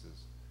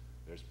weaknesses,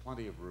 there's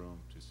plenty of room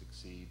to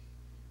succeed.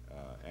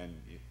 And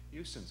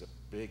Houston's a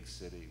big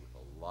city with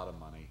a lot of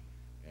money,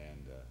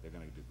 and they're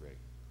going to do great.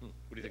 What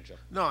do you think, Joe?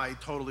 No, I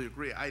totally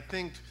agree. I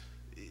think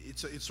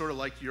it's sort of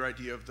like your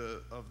idea of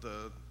the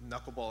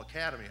Knuckleball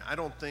Academy. I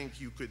don't think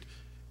you could,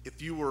 if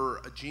you were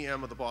a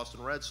GM of the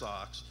Boston Red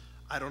Sox,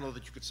 I don't know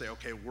that you could say,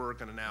 okay, we're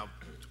going to now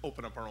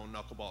open up our own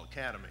Knuckleball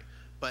Academy.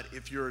 But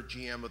if you're a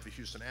GM of the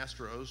Houston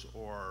Astros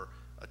or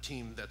a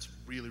team that's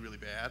really, really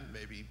bad,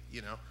 maybe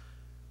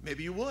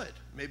you would.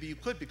 Maybe you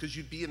could, because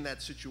you'd be in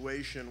that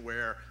situation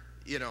where,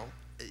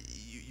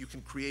 you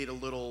can create a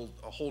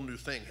whole new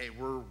thing. Hey,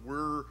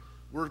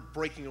 we're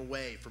breaking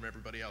away from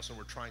everybody else and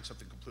we're trying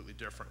something completely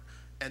different.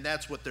 And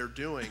that's what they're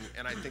doing,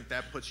 and I think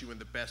that puts you in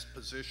the best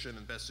position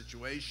and best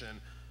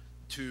situation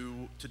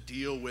to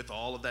deal with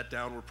all of that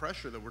downward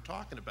pressure that we're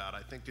talking about.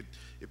 I think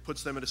it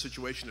puts them in a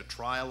situation to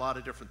try a lot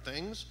of different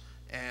things,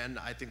 and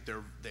I think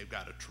they've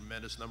got a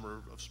tremendous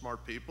number of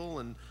smart people,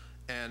 and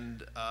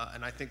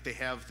I think they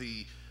have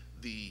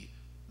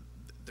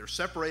they're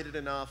separated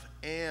enough,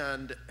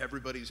 and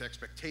everybody's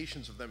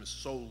expectations of them is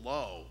so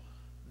low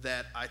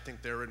that I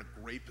think they're in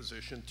a great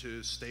position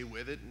to stay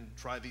with it and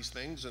try these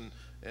things, and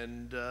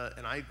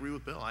I agree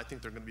with Bill. I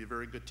think they're going to be a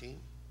very good team.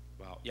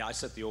 Wow. Yeah, I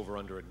set the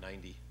over/under at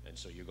 90, and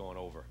so you're going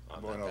over.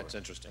 I'm going over. That's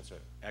interesting. That's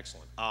right.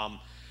 Excellent.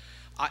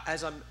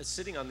 As I'm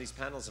sitting on these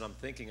panels and I'm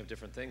thinking of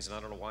different things, and I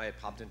don't know why it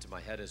popped into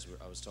my head as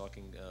I was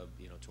talking,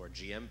 to our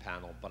GM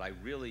panel, but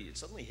it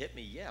suddenly hit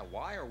me. Yeah,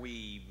 why are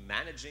we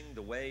managing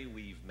the way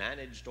we've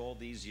managed all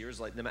these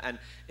years? And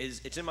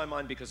it's in my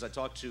mind because I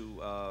talked to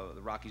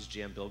the Rockies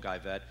GM, Bill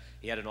Guyvette.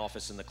 He had an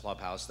office in the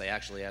clubhouse. They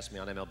actually asked me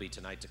on MLB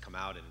Tonight to come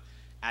out and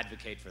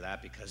advocate for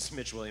that, because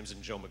Mitch Williams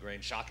and Joe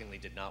McGrain shockingly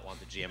did not want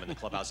the GM in the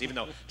clubhouse, even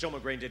though Joe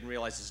McGrain didn't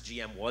realize his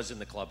GM was in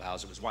the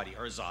clubhouse. It was Whitey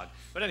Herzog.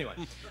 But anyway,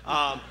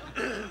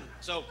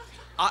 so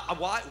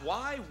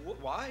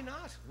why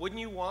not?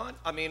 Wouldn't you want?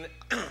 I mean,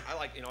 I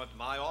like, at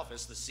my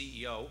office, the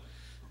CEO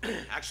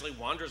actually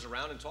wanders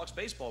around and talks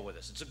baseball with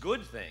us. It's a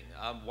good thing.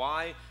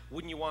 Why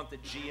wouldn't you want the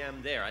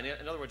GM there?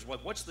 In other words,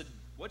 what's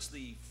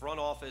the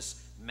front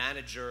office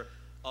manager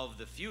of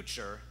the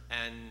future,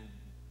 and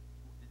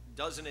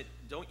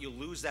don't you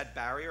lose that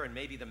barrier, and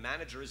maybe the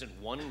manager isn't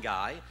one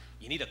guy?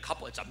 You need a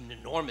couple. It's an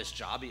enormous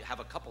job. You have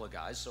a couple of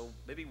guys, so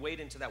maybe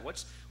wade into that.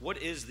 What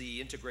is the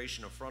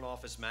integration of front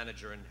office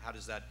manager, and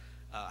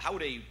how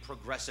would a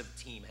progressive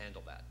team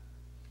handle that?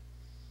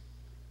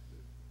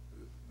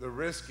 The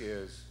risk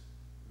is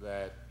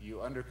that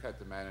you undercut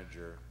the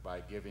manager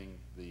by giving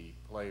the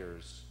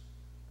players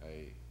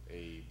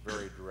a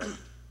very direct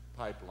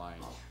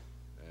pipeline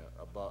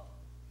above.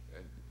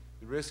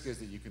 The risk is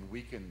that you can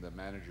weaken the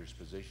manager's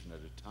position at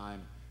a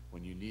time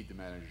when you need the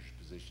manager's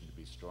position to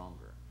be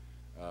stronger.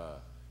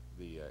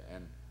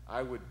 And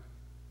I would,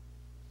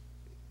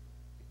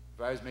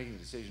 if I was making a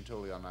decision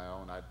totally on my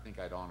own, I think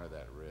I'd honor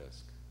that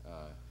risk.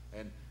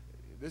 And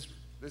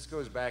this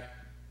goes back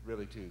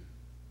really to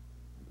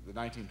the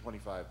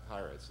 1925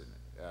 Pirates. And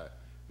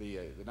the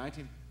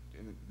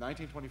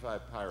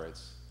 1925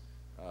 Pirates.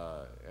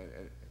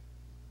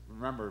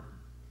 Remember,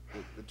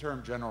 the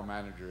term general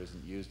manager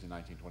isn't used in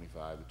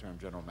 1925. The term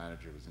general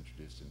manager was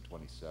introduced in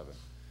 27.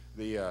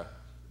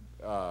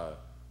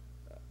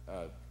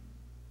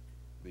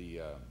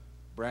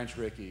 Branch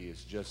Rickey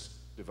is just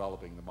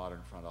developing the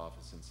modern front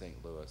office in St.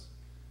 Louis.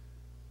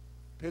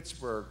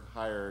 Pittsburgh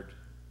hired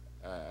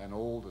an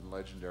old and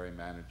legendary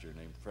manager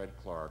named Fred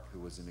Clark, who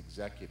was an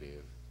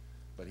executive,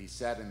 but he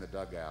sat in the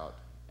dugout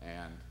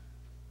and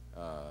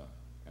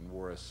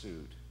wore a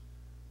suit.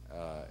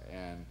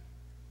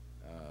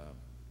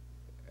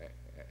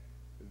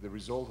 The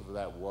result of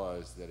that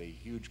was that a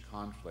huge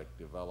conflict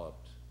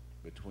developed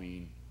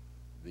between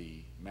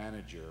the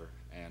manager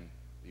and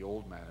the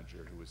old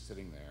manager who was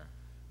sitting there,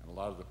 and a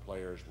lot of the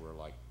players were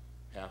like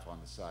half on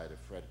the side of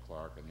Fred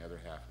Clark and the other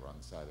half were on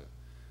the side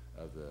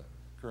of the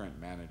current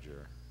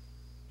manager.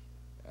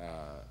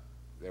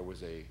 there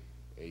was a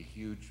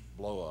huge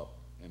blow-up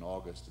in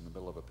August in the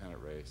middle of a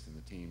pennant race, and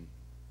the team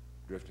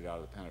drifted out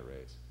of the pennant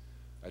race.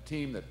 A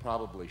team that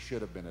probably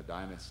should have been a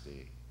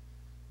dynasty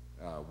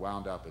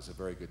wound up as a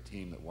very good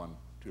team that won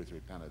 2 or 3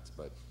 pennants,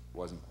 but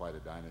wasn't quite a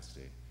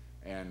dynasty.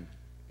 And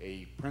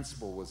a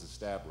principle was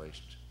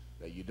established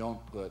that you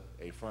don't put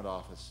a front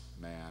office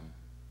man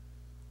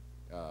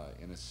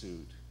in a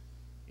suit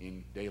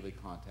in daily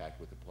contact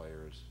with the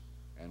players,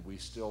 and we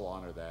still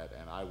honor that,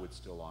 and I would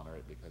still honor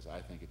it because I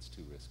think it's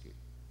too risky.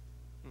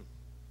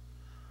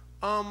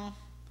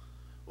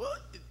 Well,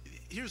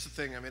 here's the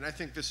thing. I mean, I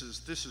think this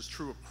is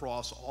true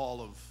across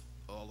all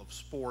of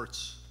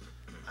sports.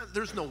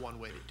 There's no one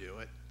way to do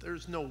it.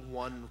 There's no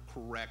one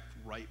correct,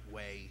 right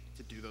way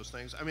to do those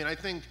things. I mean, I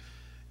think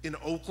in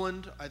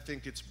Oakland, I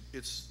think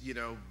it's you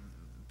know,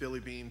 Billy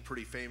Beane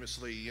pretty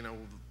famously, you know,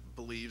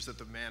 believes that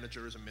the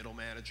manager is a middle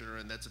manager,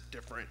 and that's a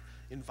different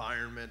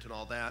environment and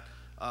all that.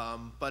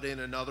 But in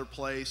another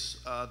place,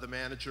 the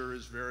manager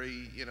is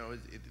very, you know,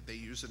 they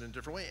use it in a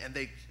different way, and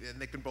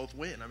they can both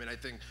win. I mean, I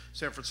think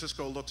San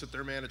Francisco looks at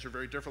their manager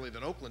very differently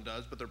than Oakland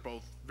does, but they're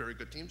both very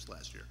good teams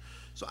last year.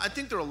 So I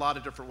think there are a lot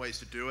of different ways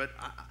to do it.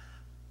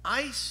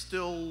 I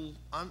still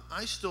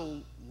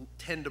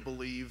tend to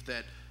believe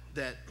that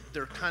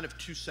they're kind of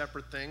two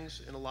separate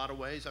things in a lot of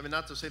ways. I mean,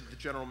 not to say that the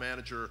general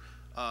manager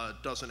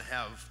doesn't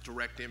have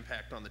direct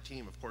impact on the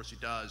team. Of course he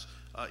does,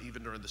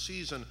 even during the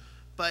season.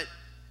 But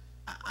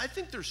I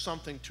think there's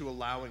something to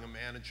allowing a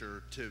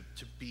manager to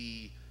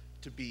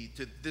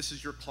this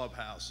is your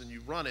clubhouse and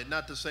you run it.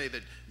 Not to say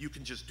that you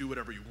can just do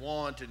whatever you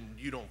want and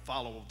you don't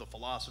follow the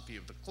philosophy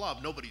of the club.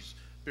 Nobody's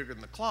bigger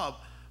than the club,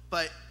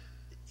 but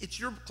it's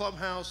your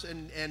clubhouse,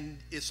 and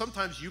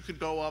sometimes you could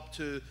go up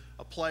to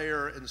a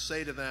player and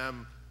say to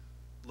them,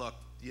 look,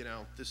 you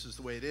know, this is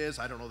the way it is.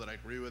 I don't know that I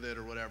agree with it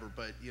or whatever,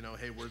 but you know,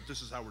 hey,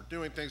 this is how we're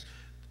doing things.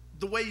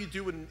 The way you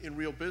do in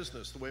real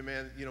business, the way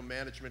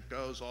management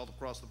goes all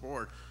across the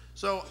board.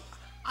 So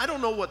I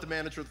don't know what the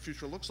manager of the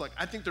future looks like.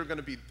 I think there are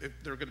going to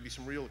be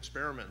some real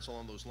experiments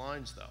along those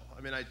lines, though.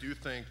 I mean, I do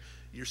think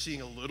you're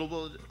seeing a little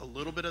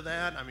bit of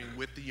that. I mean,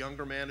 with the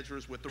younger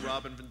managers, with the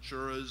Robin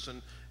Venturas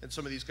and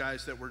some of these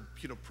guys that were,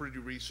 you know, pretty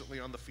recently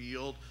on the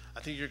field. I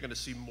think you're going to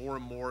see more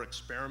and more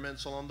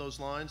experiments along those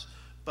lines.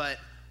 But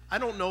I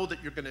don't know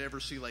that you're going to ever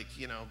see, like,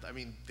 you know, I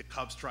mean, the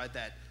Cubs tried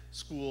that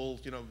school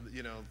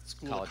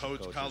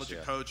college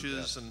of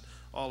coaches and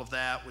all of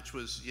that, which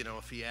was, you know,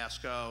 a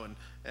fiasco,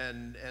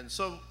 and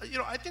so, you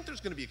know, I think there's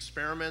going to be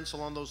experiments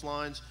along those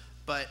lines,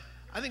 but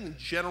I think in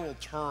general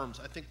terms,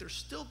 I think there's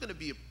still going to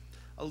be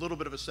a little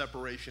bit of a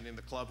separation in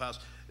the clubhouse.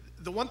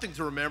 The one thing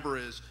to remember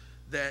is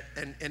that,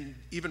 and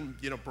even,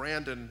 you know,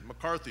 Brandon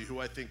McCarthy, who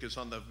I think is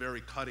on the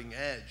very cutting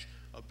edge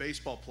of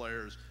baseball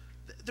players,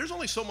 there's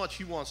only so much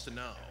he wants to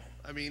know.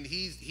 I mean,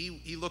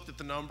 he looked at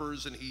the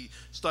numbers and he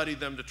studied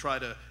them to try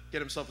to get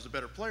himself as a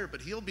better player, but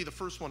he'll be the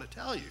first one to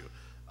tell you.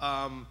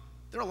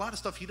 There are a lot of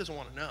stuff he doesn't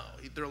want to know.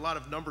 There are a lot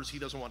of numbers he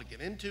doesn't want to get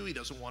into. He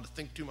doesn't want to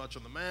think too much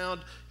on the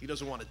mound. He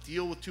doesn't want to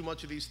deal with too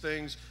much of these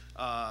things.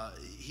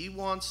 He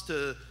wants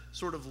to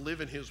sort of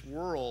live in his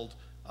world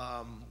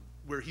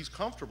where he's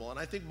comfortable, and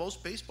I think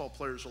most baseball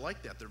players are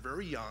like that. They're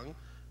very young.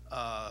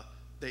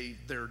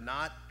 They're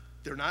not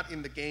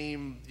in the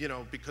game, you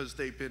know, because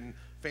they've been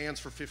fans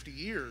for 50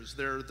 years.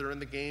 They're in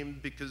the game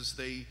because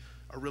they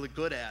are really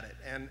good at it,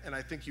 and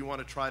I think you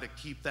want to try to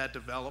keep that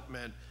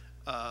development.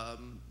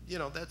 You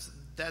know,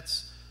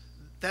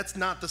 that's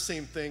not the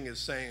same thing as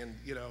saying,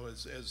 you know,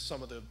 as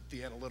some of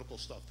the analytical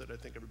stuff that I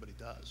think everybody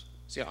does.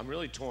 See, I'm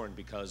really torn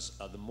because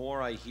the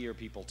more I hear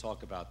people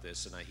talk about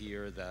this, and I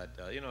hear that,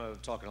 you know, I'm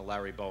talking to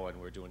Larry Bowen,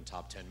 we're doing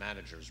top 10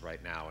 managers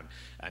right now,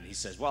 and he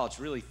says, well, it's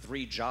really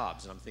 3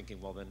 jobs, and I'm thinking,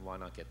 well, then why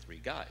not get 3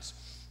 guys?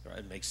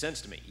 It makes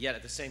sense to me. Yet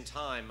at the same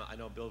time, I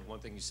know, Bill, one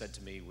thing you said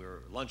to me, we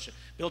were lunching,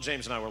 Bill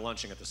James and I were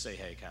lunching at the Say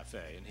Hey Cafe,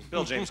 and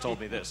Bill James told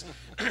me this.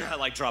 I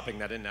like dropping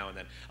that in now and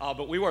then.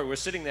 But we were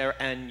sitting there,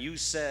 and you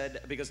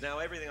said, because now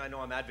everything I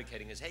know I'm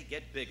advocating is, hey,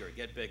 get bigger,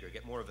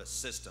 get more of a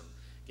system,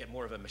 get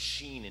more of a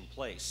machine in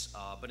place,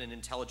 but an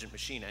intelligent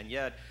machine. And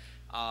yet,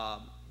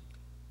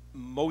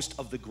 most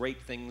of the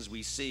great things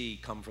we see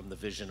come from the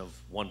vision of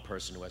one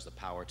person who has the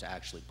power to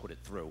actually put it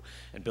through.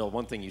 And Bill,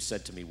 one thing you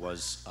said to me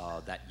was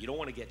that you don't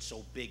want to get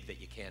so big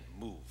that you can't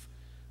move.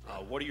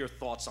 What are your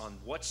thoughts on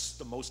what's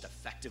the most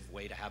effective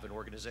way to have an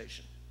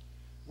organization?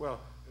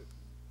 Well,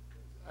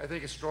 I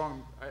think it's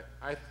strong.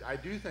 I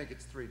do think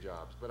it's 3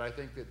 jobs, but I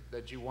think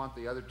that you want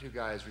the other 2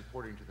 guys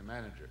reporting to the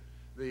manager.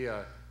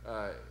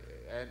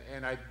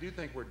 And I do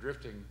think we're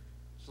drifting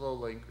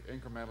slowly,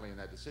 incrementally in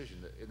that decision,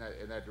 in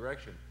that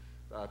direction.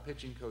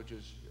 Pitching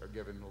coaches are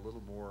given a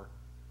little more,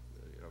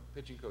 you know,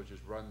 pitching coaches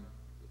run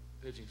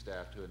pitching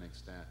staff to an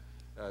extent.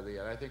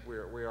 And I think we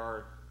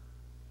are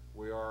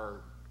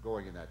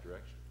going in that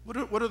direction. What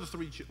are the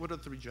three jobs? What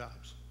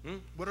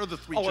are the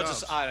three Oh, jobs? it's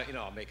just,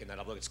 I'm making that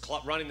up. Look, it's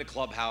running the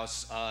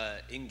clubhouse,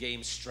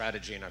 in-game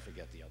strategy, and I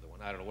forget the other one.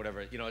 I don't know,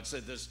 whatever. You know,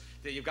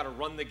 you've got to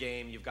run the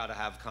game. You've got to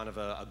have kind of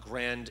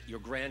your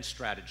grand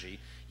strategy,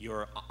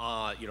 your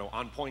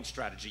on-point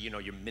strategy. You know,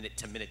 your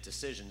minute-to-minute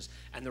decisions,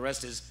 and the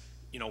rest is,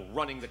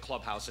 running the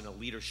clubhouse in a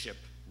leadership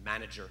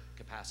manager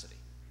capacity,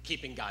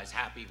 keeping guys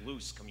happy,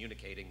 loose,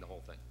 communicating the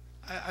whole thing.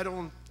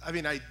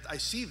 I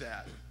see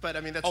that, but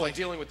I mean, that's and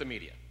dealing with the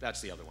media.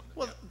 That's the other one.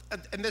 Well,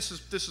 and this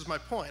is my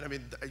point. I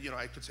mean,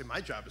 I could say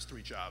my job is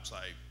three jobs.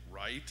 I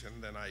write,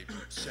 and then I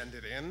send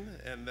it in,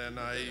 and then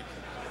I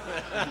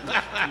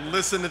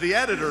listen to the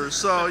editor.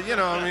 So,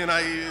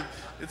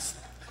 it's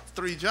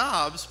three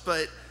jobs,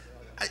 but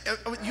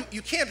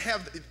you can't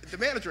have, the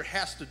manager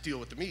has to deal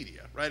with the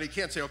media, right? He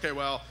can't say, okay,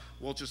 well,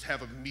 we'll just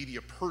have a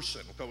media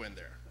person go in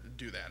there and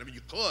do that. I mean,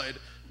 you could,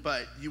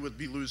 but you would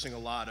be losing a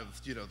lot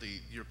of,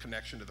 your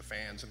connection to the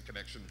fans and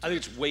connection to I think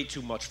it's way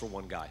too much for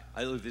one guy.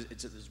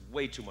 It's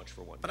way too much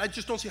for one guy. But I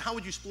just don't see, how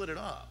would you split it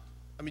up?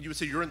 I mean, you would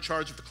say you're in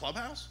charge of the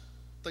clubhouse?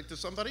 Like to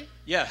somebody?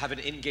 Yeah, have an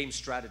in-game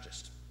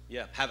strategist.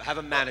 Yeah, have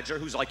a manager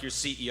who's like your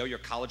CEO, your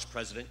college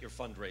president, your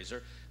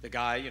fundraiser, the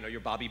guy, your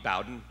Bobby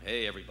Bowden,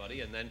 hey everybody,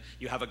 and then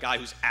you have a guy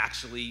who's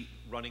actually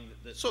running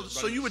the.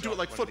 So you would do it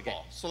like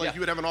football. So you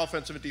would have an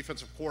offensive and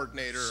defensive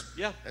coordinator.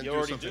 Yeah, and you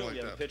already do. Like You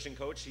have that. a pitching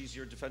coach. He's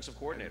your defensive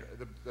coordinator.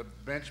 The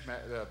bench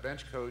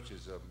coach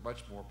is a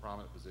much more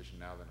prominent position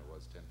now than it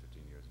was 10,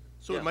 15 years ago.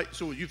 So Yeah.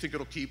 So you think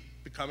it'll keep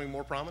becoming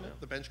more prominent,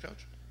 the bench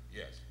coach?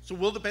 Yes. So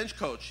will the bench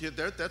coach?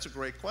 That's a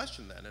great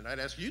question then, and I'd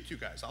ask you two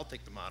guys. I'll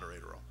take the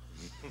moderator role.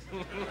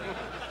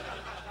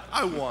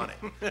 I want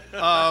it.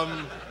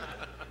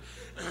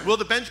 Will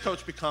the bench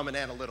coach become an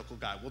analytical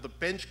guy? Will the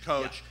bench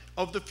coach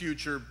of the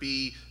future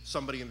be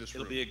somebody in this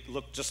room? It'll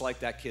look just like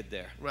that kid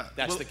there. Right.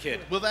 That's the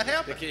kid. Will that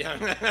happen?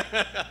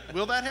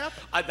 Will that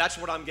happen? That's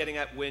what I'm getting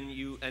at when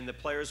you, and the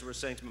players were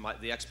saying to me,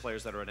 the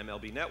ex-players that are at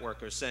MLB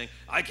Network are saying,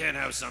 I can't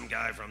have some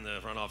guy from the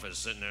front office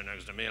sitting there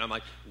next to me. And I'm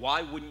like,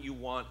 why wouldn't you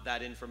want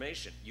that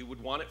information? You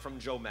would want it from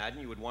Joe Madden.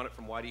 You would want it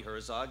from Whitey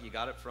Herzog. You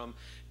got it from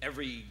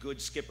every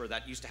good skipper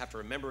that used to have to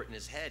remember it in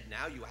his head.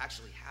 Now you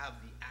actually have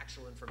the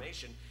actual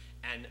information.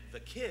 And the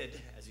kid,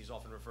 as he's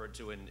often referred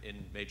to in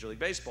Major League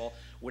Baseball,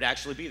 would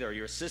actually be there,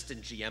 your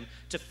assistant GM,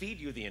 to feed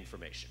you the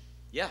information.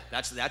 Yeah,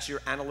 that's your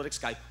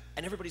analytics guy.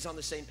 And everybody's on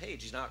the same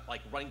page. He's not like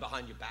running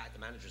behind your back, the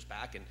manager's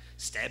back, and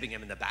stabbing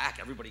him in the back.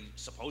 Everybody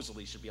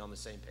supposedly should be on the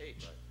same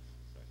page.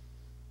 Right.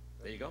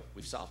 There you go.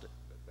 We've solved it.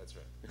 That's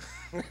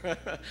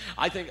right.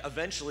 I think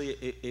eventually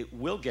it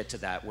will get to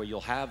that where you'll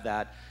have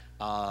that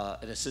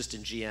an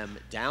assistant GM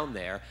down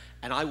there,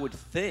 and I would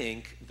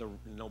think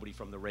nobody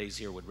from the Rays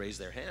here would raise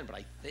their hand, but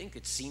I think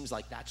it seems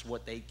like that's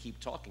what they keep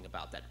talking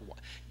about. That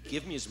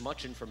give me as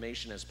much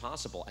information as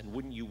possible, and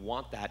wouldn't you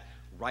want that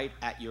right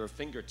at your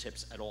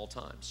fingertips at all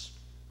times?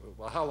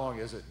 Well, how long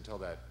is it until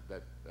that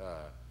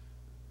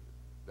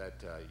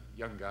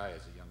young guy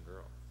is a young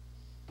girl?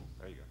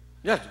 There you go.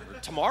 Yeah,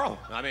 tomorrow.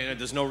 I mean,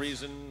 there's no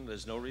reason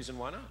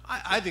why not.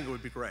 I think it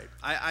would be great.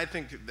 I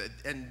think that,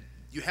 and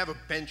you have a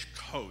bench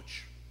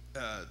coach,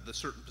 the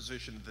certain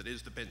position that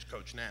is the bench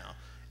coach now,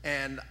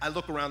 and I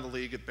look around the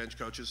league at bench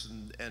coaches,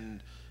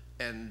 and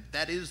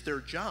that is their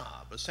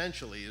job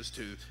essentially, is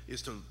to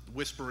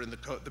whisper in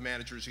the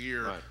manager's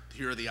ear, right.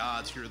 Here are the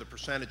odds, here are the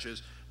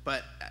percentages.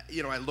 But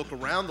I look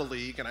around the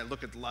league and I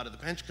look at a lot of the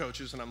bench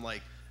coaches, and I'm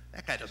like,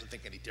 that guy doesn't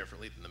think any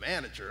differently than the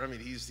manager. I mean,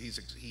 he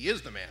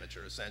is the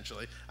manager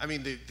essentially. I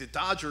mean, the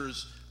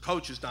Dodgers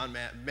coach is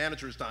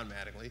manager is Don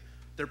Mattingly.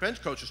 Their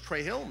bench coach is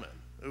Trey Hillman,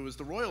 who was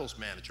the Royals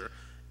manager.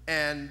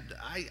 And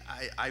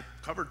I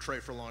covered Trey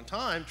for a long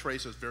time.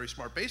 Trey's a very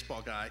smart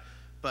baseball guy,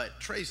 but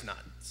Trey's not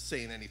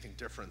saying anything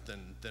different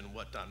than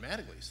what Don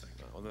Mattingly's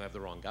thinking. Well, they have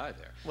the wrong guy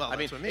there. Well,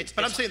 that's what I mean.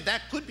 But I'm saying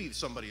that could be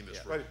somebody in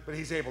this room. But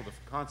he's able to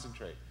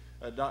concentrate.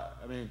 I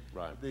mean,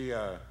 Right.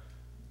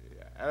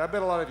 And I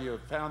bet a lot of you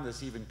have found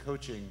this even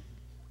coaching.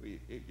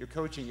 You're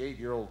coaching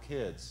 8-year-old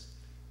kids,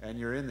 and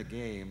you're in the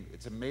game.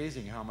 It's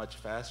amazing how much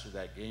faster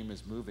that game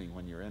is moving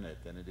when you're in it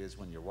than it is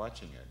when you're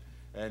watching it.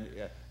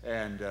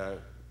 And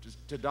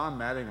just to Don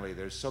Mattingly,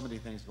 there's so many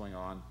things going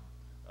on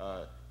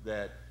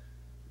that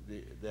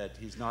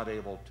he's not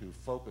able to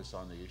focus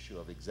on the issue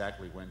of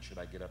exactly when should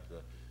I get up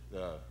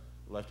the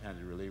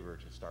left-handed reliever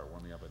to start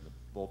warming up in the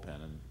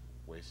bullpen and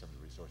waste some of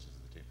the resources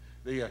of the team.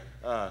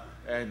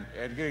 And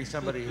getting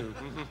somebody who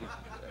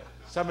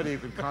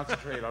can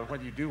concentrate on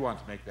when you do want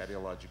to make that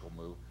illogical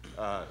move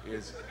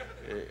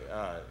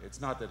it's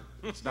not that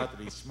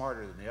he's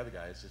smarter than the other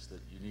guy. It's just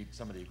that you need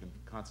somebody who can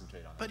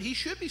concentrate on it. But he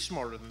should be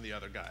smarter than the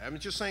other guy. I'm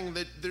just saying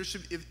that there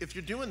should, if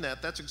you're doing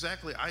that, that's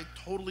exactly, I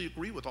totally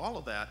agree with all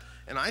of that.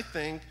 And I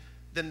think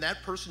then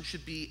that person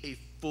should be a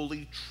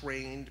fully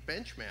trained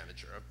bench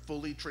manager, a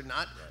fully trained,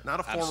 not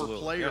a former Absolutely.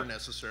 player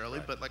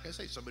necessarily, but like I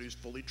say, somebody who's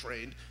fully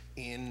trained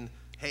in,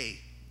 hey,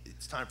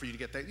 it's time for you to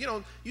get that.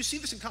 You see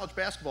this in college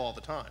basketball all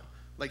the time.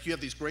 Like you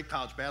have these great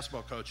college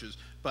basketball coaches,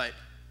 but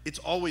it's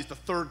always the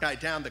third guy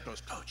down that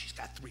goes, coach, he's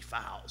got 3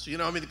 fouls. You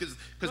know, I mean, because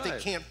they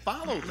can't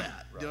follow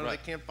that. You know, they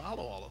can't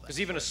follow all of that.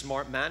 Because even a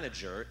smart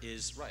manager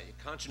is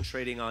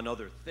concentrating on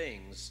other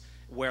things,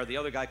 where the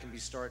other guy can be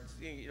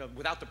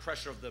without the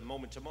pressure of the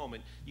moment to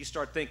moment. You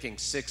start thinking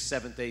 6th,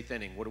 7th, 8th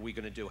inning. What are we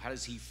going to do? How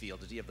does he feel?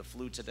 Did he have the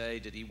flu today?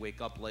 Did he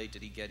wake up late?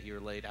 Did he get here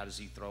late? How is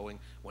he throwing?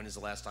 When is the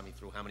last time he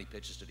threw? How many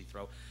pitches did he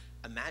throw?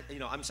 And that,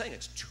 I'm saying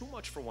it's too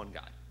much for one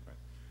guy. Right.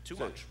 Too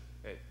much.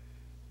 Hey,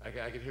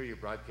 I can hear you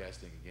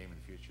broadcasting a game in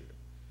the future.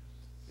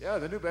 Yeah,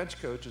 the new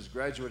bench coach has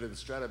graduated the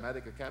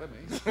Stratomatic Academy.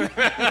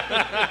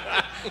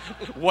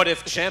 What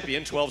if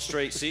champion 12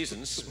 straight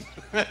seasons?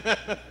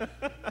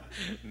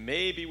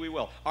 Maybe we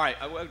will. All right,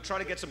 I'll try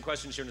to get some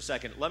questions here in a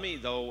second. Let me,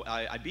 though,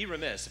 I'd be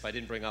remiss if I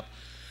didn't bring up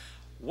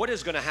what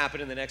is going to happen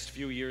in the next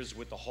few years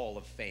with the Hall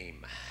of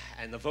Fame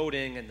and the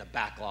voting and the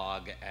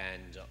backlog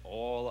and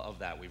all of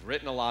that. We've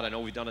written a lot. I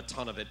know we've done a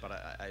ton of it, but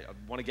I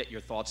want to get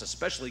your thoughts,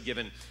 especially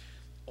given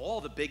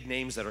all the big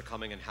names that are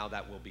coming and how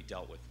that will be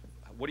dealt with.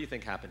 What do you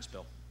think happens,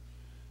 Bill?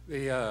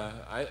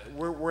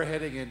 We're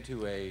heading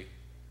into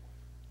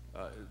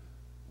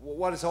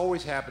what has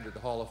always happened at the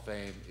Hall of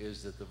Fame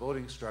is that the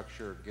voting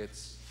structure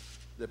gets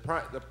you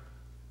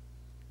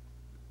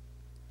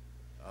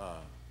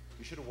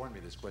should have warned me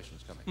this question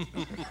was coming.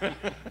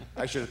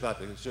 I should have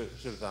thought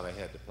I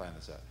had to plan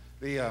this out.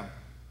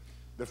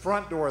 The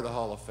front door of the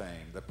Hall of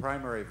Fame, the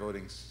primary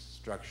voting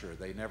structure,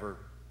 they never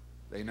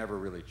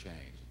really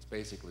change. It's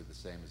basically the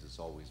same as it's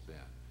always been.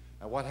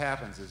 Now what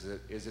happens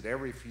is that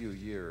every few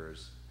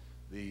years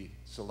the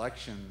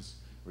selections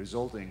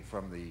resulting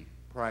from the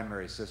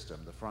primary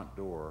system, the front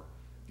door,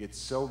 gets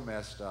so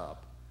messed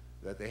up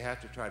that they have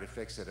to try to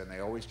fix it, and they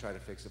always try to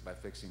fix it by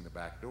fixing the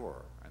back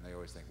door. And they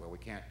always think, well, we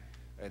can't,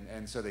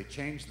 and so they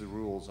change the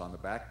rules on the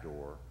back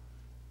door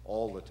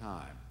all the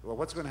time. Well,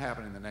 what's going to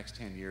happen in the next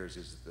 10 years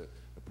is that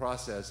the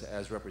process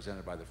as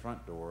represented by the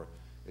front door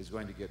is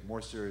going to get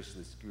more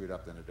seriously screwed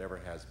up than it ever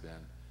has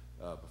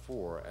been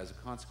before as a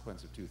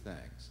consequence of 2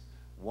 things.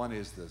 One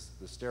is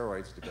the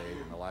steroids debate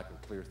and the lack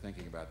of clear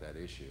thinking about that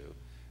issue,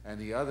 and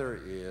the other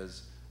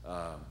is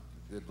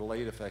the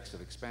delayed effects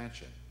of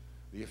expansion.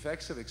 The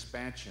effects of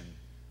expansion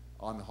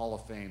on the Hall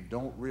of Fame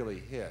don't really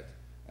hit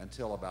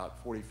until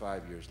about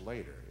 45 years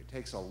later. It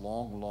takes a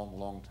long, long,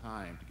 long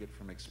time to get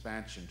from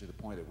expansion to the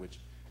point at which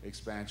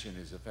expansion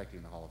is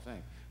affecting the Hall of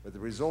Fame. But the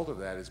result of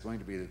that is going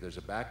to be that there's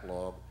a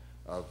backlog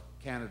of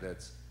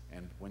candidates,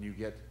 and when you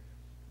get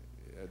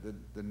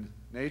the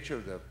nature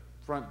of the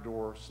front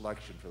door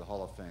selection for the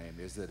Hall of Fame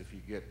is that if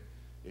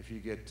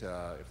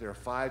there are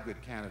 5 good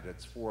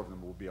candidates, 4 of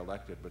them will be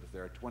elected, but if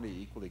there are 20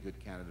 equally good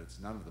candidates,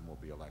 none of them will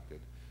be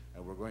elected.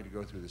 And we're going to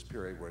go through this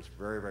period where it's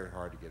very, very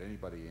hard to get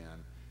anybody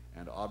in,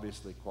 and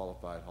obviously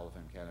qualified Hall of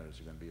Fame candidates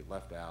are going to be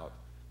left out,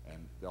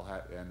 and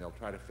they'll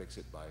try to fix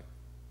it by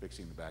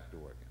fixing the back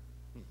door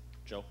again.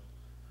 Joe?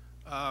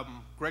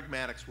 Greg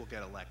Maddux will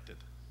get elected.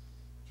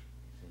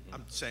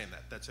 I'm saying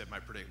that. That's it. My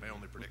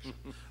only prediction.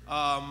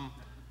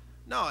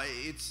 No,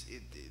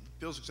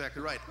 Bill's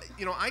exactly right.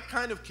 I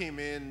kind of came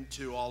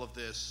into all of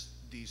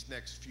these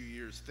next few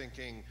years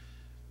thinking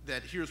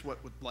that here's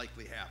what would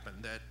likely happen,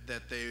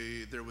 that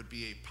there would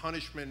be a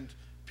punishment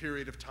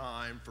period of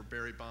time for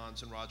Barry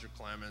Bonds and Roger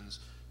Clemens,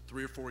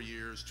 3 or 4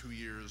 years, 2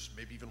 years,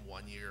 maybe even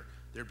 1 year.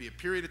 There'd be a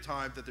period of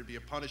time that there'd be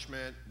a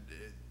punishment.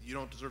 You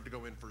don't deserve to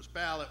go in first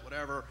ballot,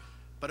 whatever,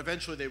 but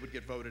eventually they would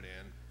get voted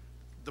in.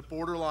 The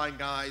borderline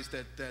guys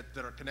that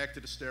are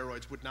connected to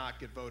steroids would not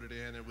get voted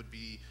in. It would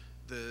be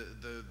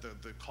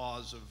the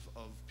cause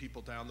of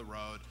people down the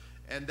road,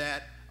 and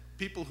that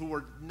people who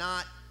are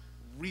not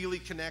really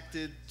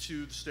connected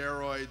to the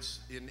steroids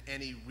in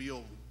any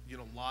real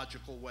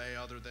logical way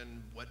other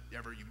than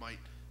whatever you might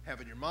have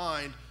in your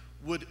mind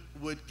would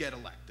get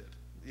elected.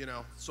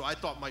 So I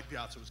thought Mike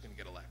Piazza was going to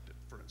get elected,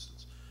 for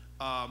instance.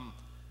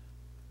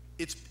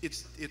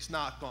 It's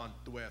not gone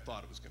the way I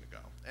thought it was going to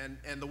go,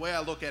 and the way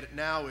I look at it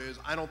now is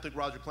I don't think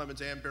Roger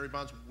Clemens and Barry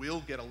Bonds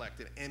will get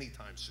elected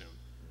anytime soon.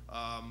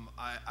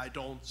 I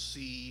don't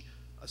see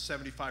a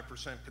 75%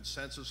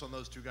 consensus on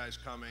those 2 guys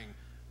coming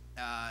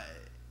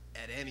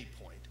at any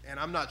point. And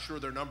I'm not sure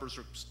their numbers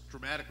are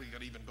dramatically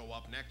going to even go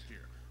up next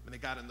year. I mean, they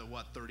got in the,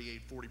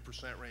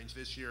 38-40% range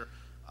this year.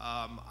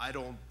 I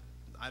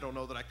don't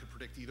know that I could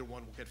predict either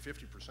one will get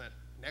 50%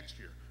 next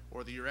year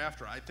or the year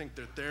after. I think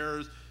that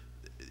there's,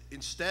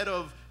 instead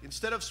of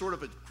sort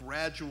of a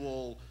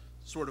gradual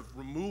sort of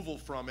removal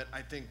from it,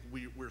 I think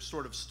we're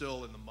sort of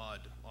still in the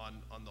mud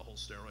on the whole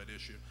steroid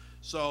issue.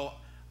 So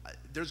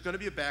there's going to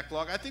be a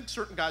backlog. I think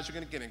certain guys are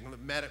going to get in.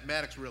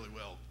 Maddux really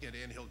will get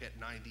in. He'll get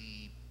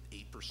 98%,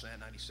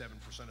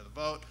 97% of the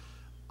vote.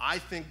 I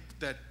think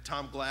that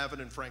Tom Glavine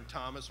and Frank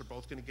Thomas are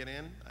both going to get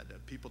in.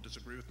 People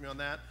disagree with me on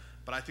that,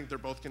 but I think they're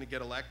both going to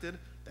get elected.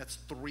 That's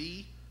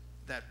 3.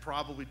 That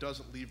probably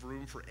doesn't leave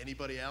room for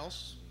anybody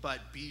else, but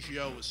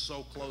Biggio was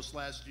so close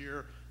last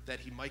year that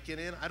he might get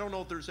in. I don't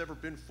know if there's ever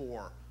been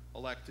 4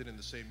 elected in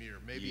the same year.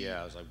 Maybe it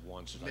was like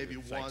once. Maybe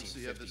once.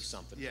 50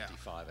 something, yeah.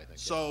 55, I think.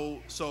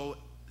 So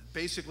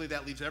basically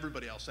that leaves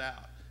everybody else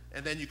out.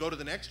 And then you go to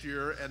the next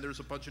year, and there's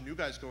a bunch of new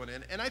guys going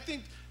in. And I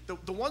think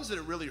the ones that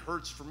it really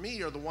hurts for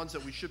me are the ones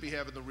that we should be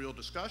having the real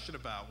discussion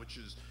about, which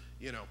is,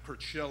 you know,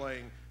 Kurt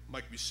Schilling,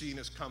 Mike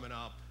Mussina's coming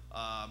up,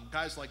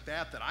 guys like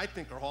that I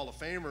think are Hall of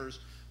Famers,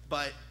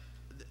 but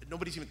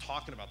nobody's even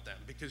talking about them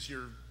because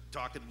you're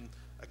talking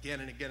again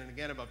and again and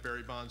again about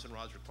Barry Bonds and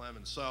Roger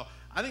Clemens. So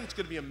I think it's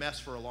going to be a mess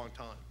for a long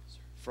time.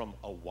 From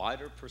a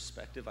wider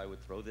perspective, I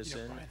would throw this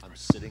in. Brian, I'm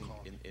sitting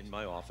in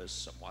my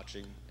office, I'm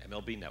watching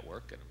MLB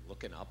Network, and I'm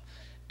looking up,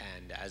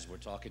 and as we're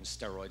talking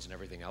steroids and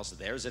everything else,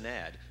 there's an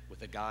ad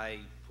with a guy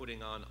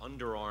putting on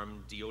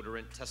underarm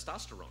deodorant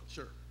testosterone.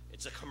 Sure.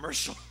 It's a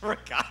commercial for a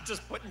guy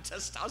just putting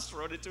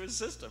testosterone into his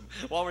system.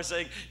 While we're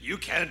saying, you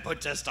can't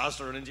put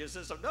testosterone into your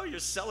system. No, you're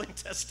selling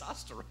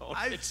testosterone.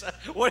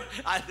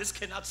 This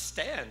cannot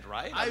stand,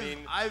 right?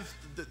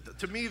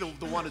 To me, the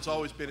one it's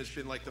always been has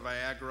been like the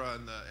Viagra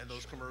and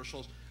those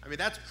commercials. I mean,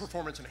 that's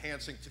performance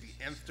enhancing to the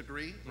nth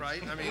degree,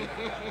 right? I mean,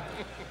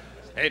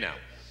 hey now.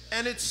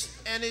 And it's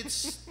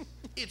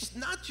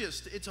not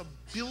just, it's $1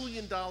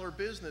 billion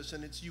business,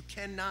 and you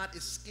cannot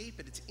escape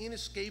it. It's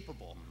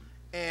inescapable.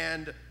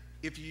 And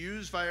if you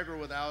use Viagra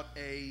without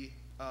a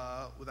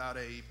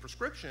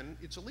prescription,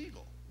 it's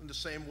illegal in the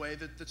same way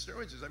that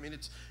steroids is. I mean,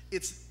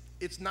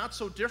 it's not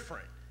so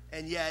different,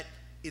 and yet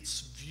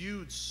it's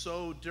viewed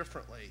so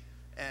differently.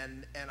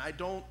 And I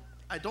don't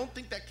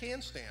think that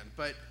can stand,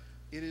 but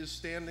it is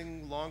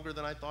standing longer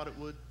than I thought it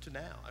would to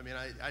now. I mean,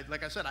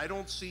 like I said, I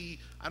don't see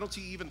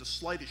even the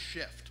slightest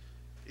shift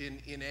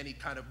in any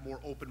kind of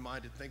more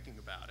open-minded thinking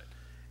about it.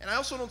 And I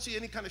also don't see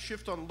any kind of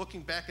shift on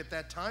looking back at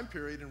that time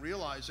period and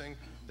realizing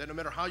that no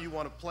matter how you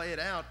want to play it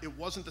out, it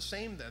wasn't the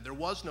same then. There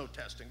was no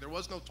testing. There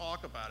was no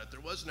talk about it.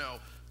 There was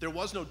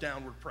no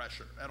downward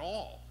pressure at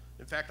all.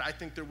 In fact, I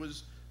think there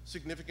was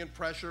significant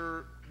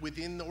pressure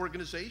within the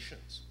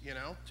organizations, you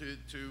know,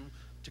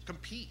 to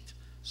compete.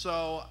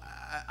 So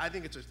I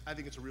think it's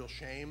a real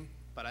shame,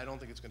 but I don't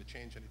think it's going to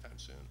change anytime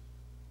soon.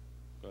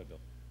 Go ahead,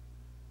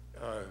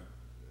 Bill.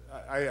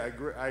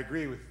 I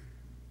agree with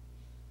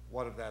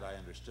what of that I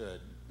understood.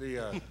 Me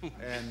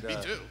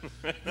too.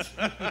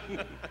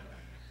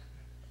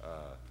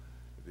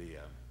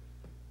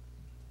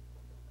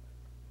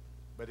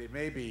 But it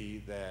may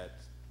be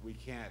that we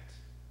can't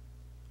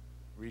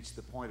reach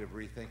the point of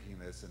rethinking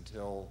this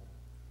until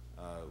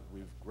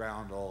we've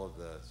ground all of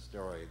the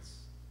steroids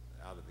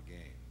out of the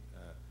game.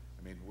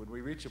 I mean, when we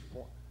reach a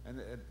point, and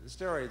the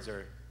steroids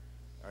are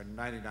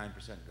 99%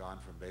 gone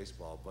from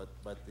baseball, but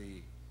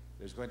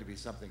there's going to be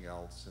something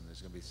else, and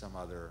there's going to be some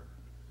other,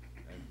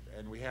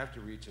 and we have to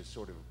reach a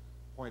sort of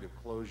point of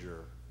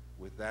closure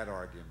with that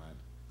argument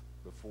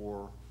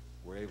before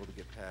we're able to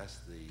get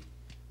past the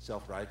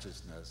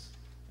self-righteousness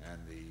and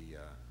the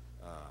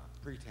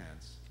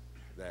pretense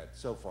that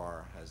so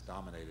far has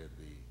dominated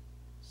the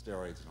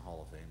steroids and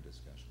Hall of Fame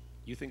discussion.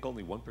 You think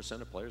only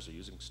 1% of players are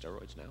using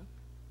steroids now?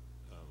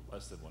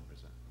 Less than 1%.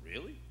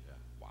 Really? Yeah.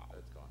 Wow.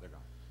 It's gone. They're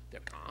gone.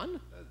 They're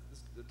gone?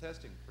 The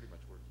testing pretty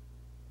much works.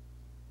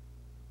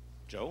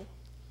 Joe?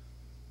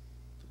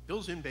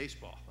 Bill's in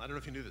baseball. I don't know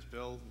if you knew this,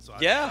 Bill. So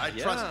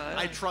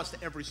I trust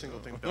every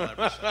single thing Bill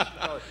ever says.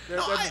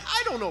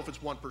 I don't know if it's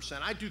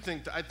 1%. I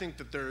think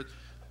that there.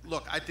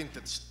 Look, I think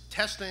that's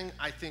testing.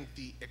 I think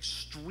the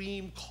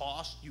extreme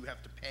cost you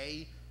have to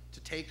pay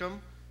to take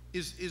them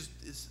is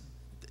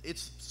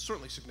it's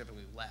certainly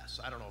significantly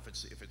less. I don't know if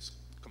it's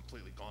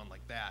completely gone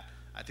like that.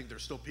 I think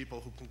there's still people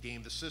who can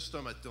game the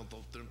system.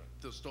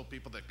 There's still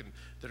people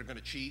that are going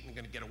to cheat and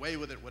going to get away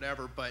with it,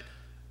 whatever. But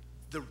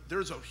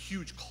there's a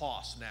huge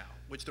cost now,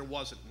 which there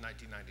wasn't in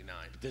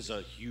 1999. There's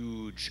a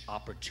huge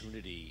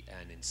opportunity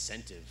and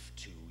incentive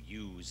to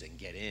use and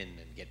get in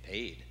and get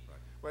paid.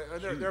 Right. Well,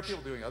 there are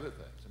people doing other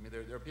things. I mean,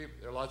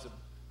 there are lots of.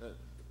 I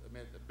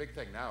mean, the big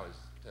thing now is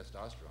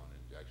testosterone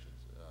injections.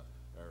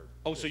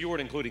 So you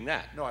weren't including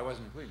that? No, I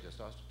wasn't including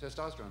testosterone.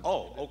 Testosterone.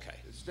 Oh, okay.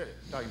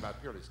 Talking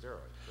about purely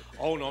steroids.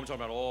 Oh no, I'm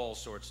talking about all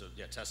sorts of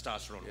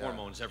testosterone,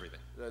 hormones, everything.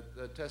 The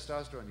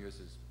testosterone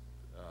use is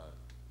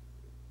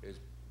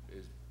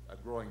a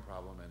growing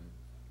problem, and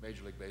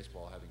Major League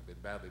Baseball, having been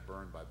badly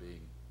burned by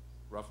being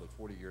roughly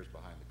 40 years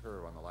behind the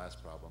curve on the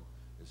last problem,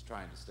 is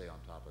trying to stay on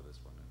top of this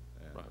one.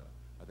 And right.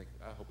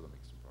 I hope they'll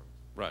make some progress.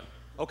 Right.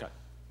 Okay.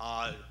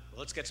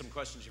 Let's get some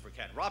questions if we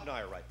can. Rob and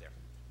I are right there.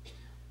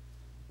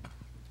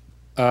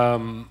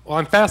 Well,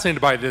 I'm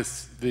fascinated by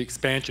the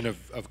expansion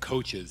of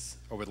coaches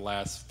over the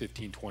last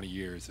 15, 20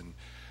 years. And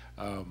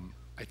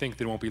I think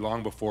that it won't be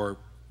long before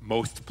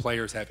most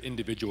players have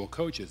individual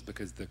coaches,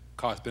 because the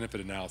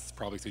cost-benefit analysis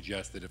probably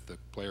suggests that if the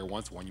player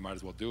wants one, you might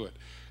as well do it.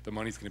 The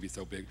money's going to be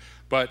so big.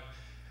 But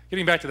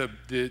getting back to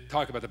the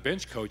talk about the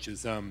bench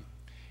coaches,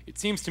 it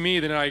seems to me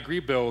that, and I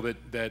agree, Bill,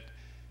 that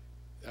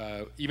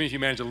even if you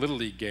manage a Little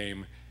League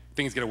game,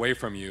 things get away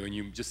from you and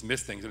you just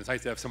miss things, and it's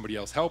nice to have somebody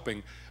else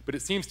helping. But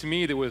it seems to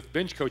me that with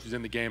bench coaches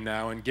in the game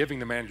now and giving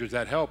the managers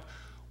that help,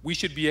 we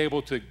should be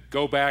able to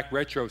go back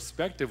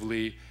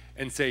retrospectively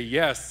and say,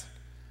 yes,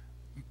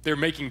 they're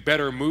making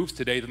better moves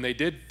today than they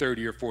did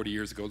 30 or 40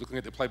 years ago, looking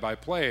at the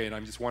play-by-play. And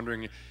I'm just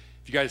wondering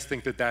if you guys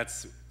think that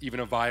that's even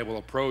a viable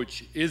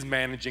approach,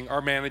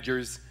 are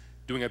managers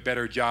doing a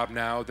better job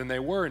now than they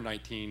were in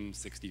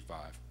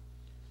 1965?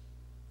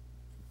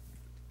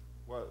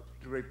 Well,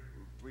 to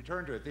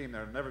return to a theme,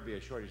 there'll never be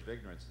a shortage of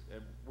ignorance.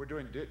 We're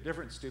doing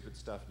different stupid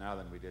stuff now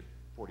than we did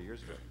 40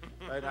 years ago.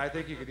 And I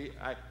think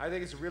I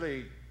think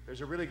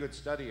there's a really good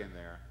study in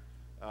there,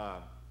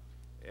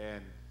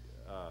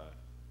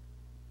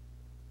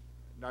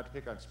 not to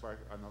pick on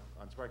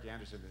Sparky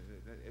Anderson.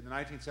 In the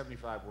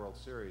 1975 World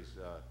Series,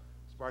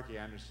 Sparky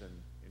Anderson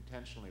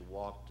intentionally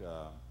walked,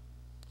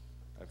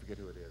 I forget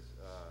who it is,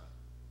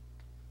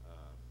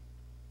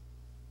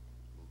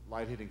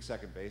 light hitting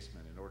second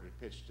baseman in order to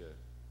pitch to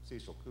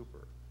Cecil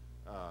Cooper.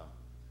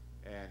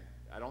 And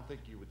I don't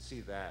think you would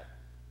see that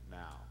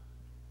now.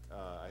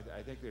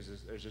 I think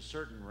there's a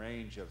certain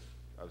range of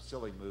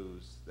silly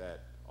moves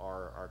that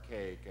are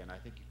archaic, and I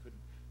think you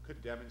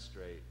could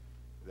demonstrate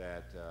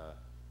that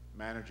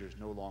managers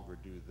no longer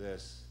do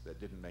this that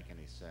didn't make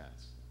any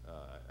sense.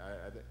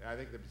 I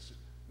think there's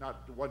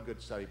not one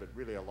good study, but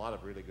really a lot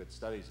of really good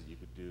studies that you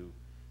could do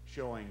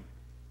showing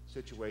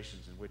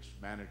situations in which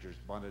managers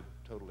bunted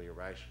totally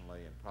irrationally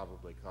and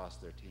probably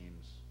cost their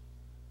teams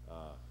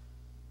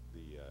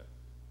the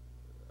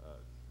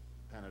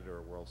pennant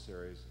or World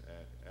Series.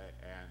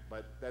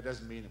 But that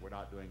doesn't mean that we're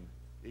not doing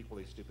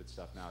equally stupid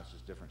stuff now. It's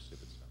just different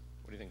stupid stuff.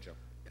 What do you think, Joe?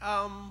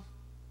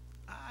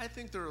 I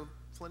think there are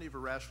plenty of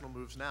irrational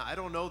moves now. I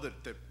don't know that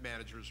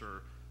managers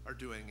are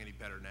doing any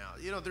better now.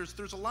 You know,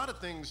 there's a lot of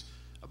things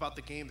about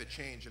the game that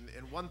change, and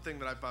one thing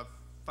that I've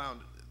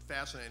found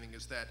fascinating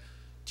is that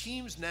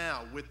teams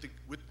now, with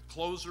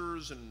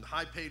closers and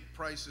high-paid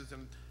prices,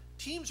 and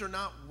teams are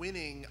not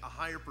winning a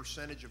higher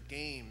percentage of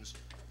games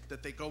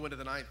that they go into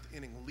the ninth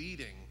inning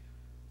leading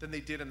than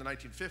they did in the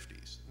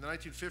 1950s. In the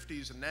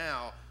 1950s and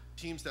now,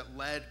 teams that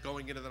led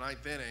going into the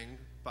ninth inning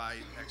by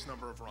X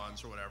number of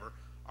runs or whatever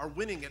are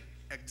winning at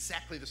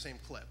exactly the same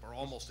clip, or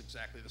almost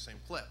exactly the same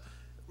clip.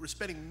 We're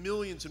spending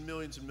millions and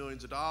millions and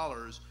millions of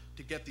dollars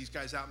to get these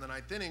guys out in the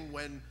ninth inning,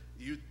 when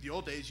the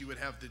old days you would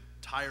have the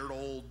tired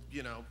old,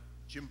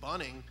 Jim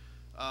Bunning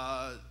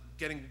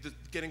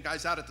getting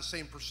guys out at the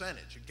same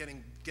percentage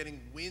and getting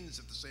wins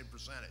at the same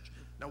percentage.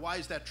 Now, why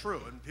is that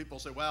true? And people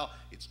say, well,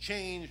 it's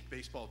changed.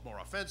 Baseball is more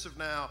offensive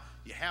now.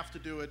 You have to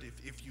do it.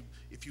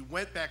 If you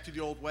went back to the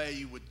old way,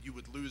 you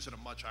would lose at a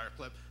much higher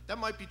clip. That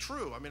might be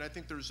true. I mean, I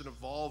think there's an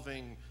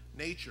evolving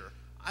nature.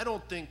 I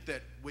don't think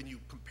that when you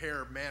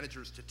compare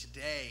managers to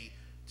today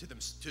to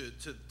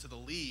the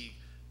league,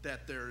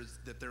 that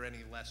they're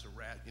any less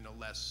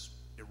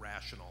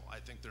irrational. I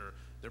think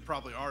they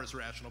probably are as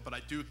irrational, but I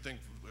do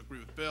agree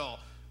with Bill.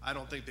 I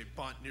don't think they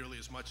bunt nearly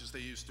as much as they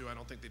used to. I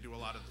don't think they do a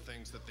lot of the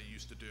things that they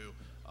used to do.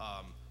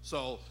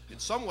 So in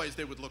some ways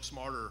they would look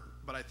smarter,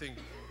 but I think,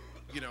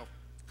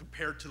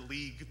 compared to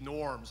league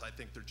norms, I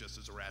think they're just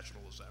as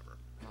irrational as ever.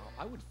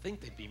 I would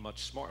think they'd be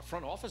much smarter.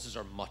 Front offices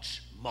are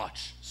much,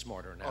 much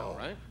smarter now,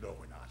 right? No,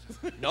 we're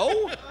not.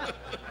 No?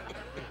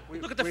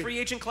 Look at the free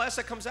agent class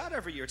that comes out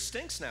every year. It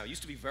stinks now. It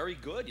used to be very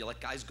good. You let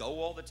guys go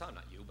all the time.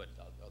 Not you, but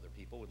other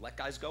people would let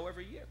guys go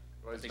every year.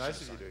 Well, it's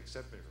nice of you to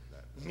accept me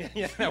from that.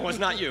 Yeah, that was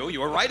not you. You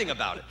were writing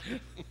about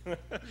it.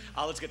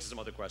 Let's get to some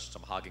other questions.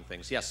 I'm hogging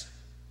things. Yes?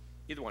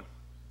 Either one.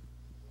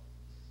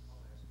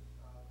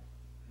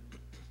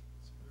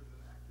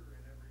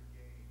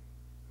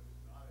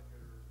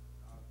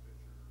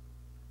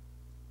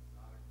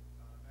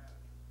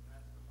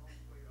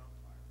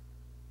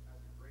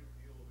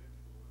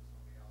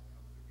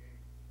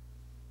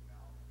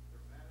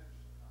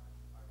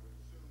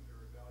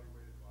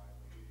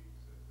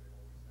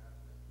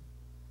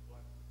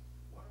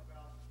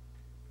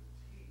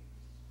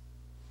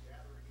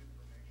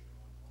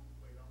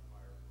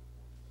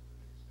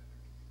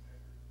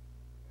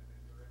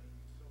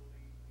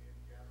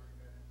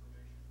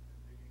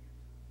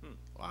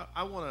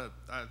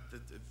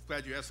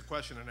 Glad you asked the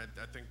question, and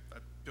I think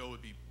Bill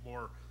would be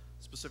more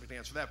specific to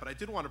answer that. But I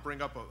did want to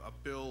bring up a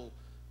Bill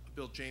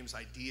James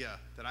idea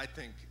that I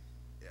think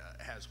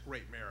has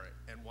great merit,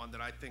 and one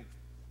that I think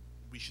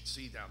we should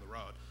see down the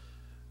road.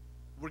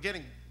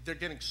 They're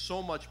getting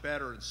so much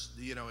better,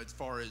 as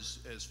far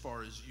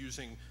as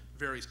using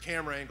various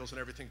camera angles and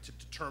everything to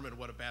determine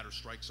what a batter's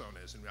strike zone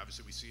is, and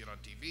obviously we see it on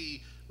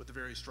TV with the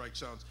various strike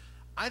zones.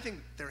 I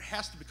think there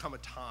has to become a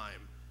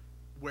time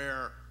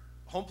where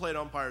home plate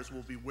umpires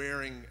will be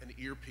wearing an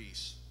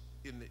earpiece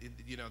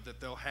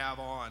that they'll have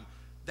on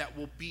that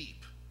will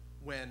beep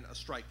when a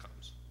strike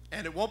comes,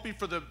 and it won't be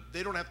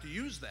they don't have to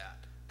use that,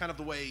 kind of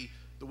the way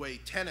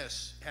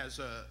tennis has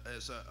a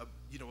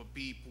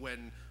beep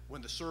when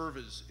the serve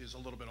is a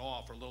little bit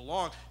off or a little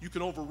long. You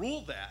can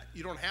overrule that.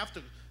 You don't have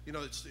to.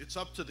 It's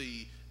up to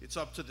the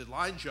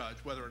line judge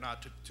whether or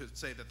not to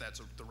say that that's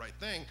the right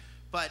thing.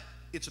 But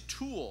it's a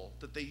tool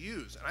that they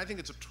use, and I think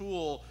it's a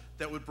tool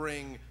that would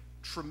bring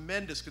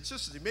tremendous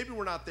consistency. Maybe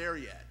we're not there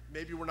yet.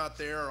 Maybe we're not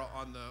there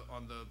on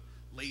the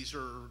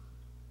laser,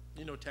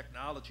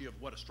 technology of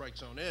what a strike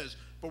zone is,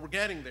 but we're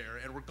getting there,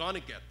 and we're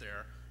gonna get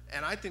there.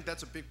 And I think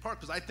that's a big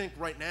part, because I think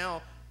right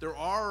now there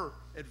are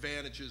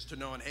advantages to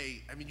knowing,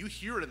 hey, I mean, you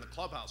hear it in the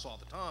clubhouse all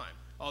the time.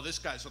 Oh, this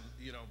guy's,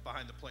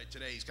 behind the plate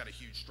today. He's got a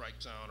huge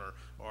strike zone,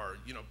 or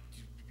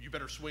you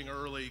better swing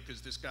early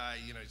because this guy,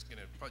 he's going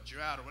to punch you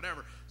out or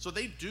whatever. So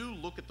they do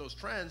look at those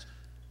trends.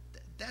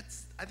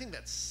 I think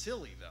that's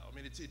silly, though. I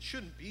mean, it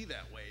shouldn't be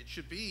that way. It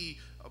should be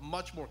a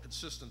much more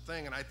consistent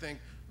thing. And I think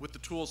with the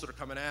tools that are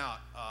coming out,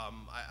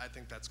 I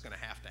think that's going to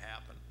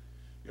happen.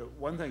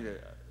 One thing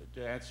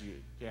to answer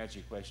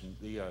your question,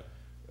 the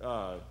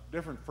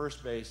different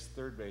first base,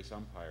 third base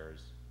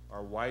umpires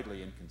are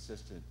widely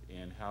inconsistent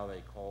in how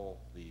they call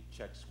the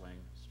check swing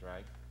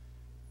strike.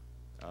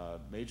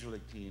 Major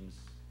league teams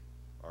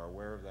are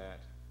aware of that,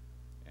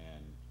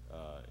 and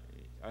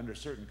under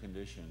certain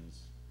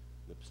conditions,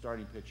 the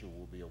starting pitcher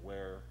will be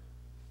aware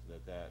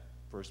that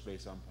first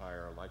base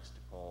umpire likes to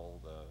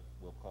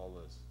will call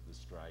the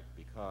strike,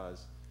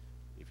 because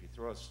if you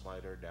throw a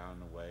slider down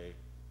and away,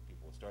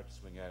 people will start to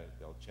swing at it.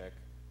 They'll check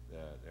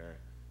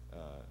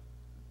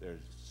their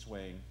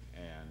swing,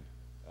 and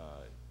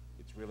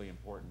it's really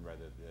important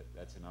whether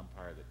that's an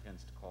umpire that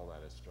tends to call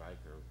that a strike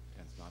or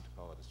tends not to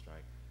call it a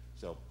strike.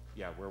 So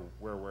yeah,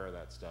 we're aware of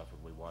that stuff,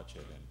 and we watch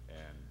it,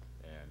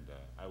 and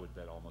I would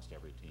bet almost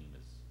every team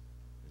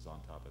is on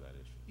top of that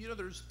issue.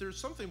 There's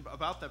something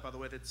about that, by the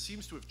way, that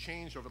seems to have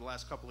changed over the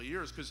last couple of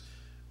years, because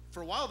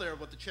for a while there,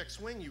 with the check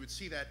swing, you would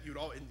see that, and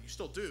you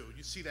still do,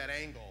 you'd see that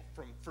angle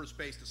from first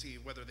base to see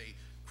whether they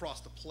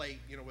crossed the plate,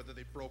 whether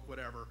they broke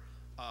whatever,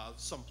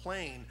 some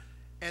plane.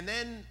 And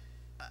then,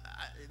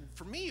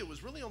 for me, it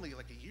was really only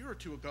like a year or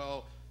two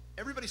ago,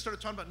 everybody started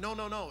talking about,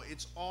 no,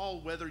 it's all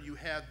whether you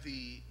had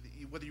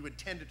whether you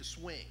intended to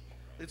swing.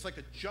 It's like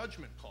a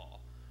judgment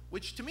call,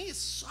 which to me is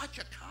such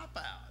a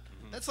cop-out.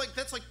 Mm-hmm. That's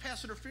like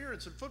pass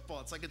interference in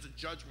football. It's like it's a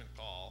judgment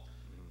call,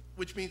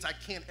 which means I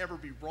can't ever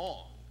be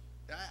wrong.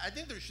 I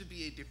think there should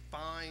be a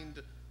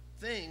defined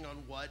thing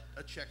on what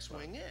a check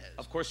swing is.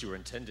 Of course, you were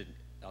intended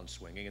on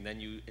swinging, and then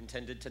you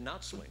intended to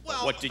not swing. Well,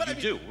 but what did you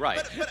do?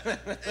 Right.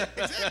 But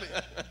exactly.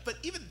 But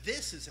even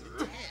this is an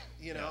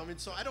intent, I mean,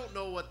 so I don't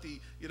know what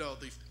the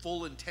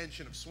full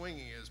intention of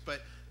swinging is,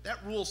 but that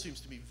rule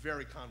seems to me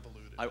very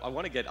convoluted. I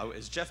want to get,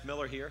 is Jeff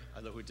Miller here? I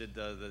know who did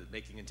the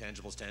making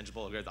intangibles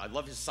tangible. I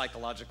love his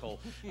psychological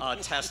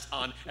test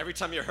on every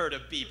time you heard a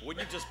beep.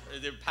 Wouldn't you just,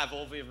 the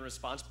Pavlovian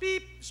response,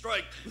 beep,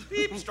 strike,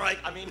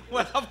 I mean,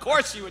 well, of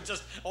course you would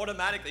just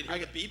automatically hear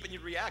the beep and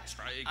you'd react,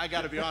 strike. I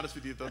got to be honest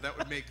with you, though, that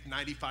would make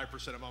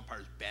 95% of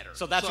umpires better.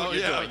 So that's what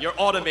you're doing. You're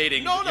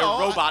automating your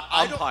robot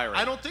umpiring.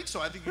 I don't think so.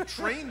 I think you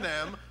train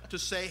them to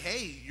say,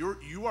 hey,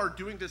 you are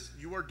doing this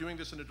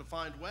in a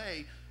defined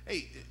way.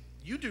 Hey,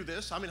 you do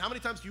this. I mean, how many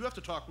times do you have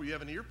to talk where you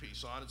have an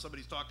earpiece on and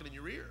somebody's talking in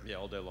your ear? Yeah,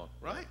 all day long.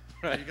 Right.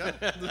 There you go.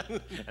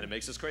 And it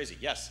makes us crazy.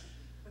 Yes.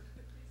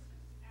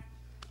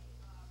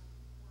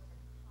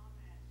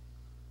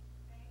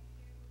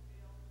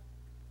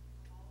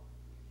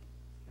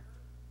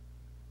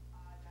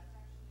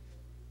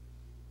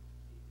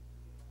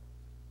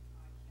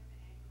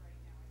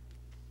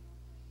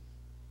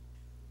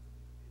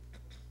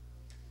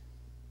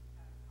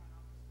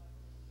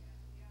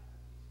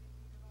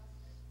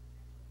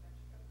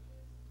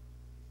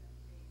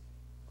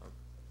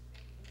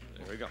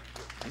 There we go.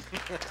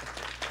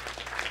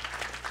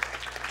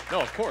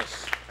 No, of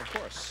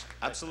course,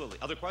 absolutely.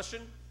 Other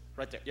question?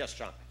 Right there. Yes,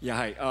 John. Yeah,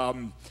 hi.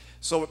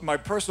 So my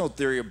personal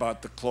theory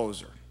about the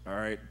closer, all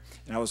right,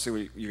 and I will see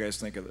what you guys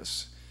think of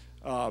this.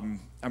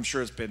 I'm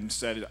sure it's been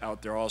said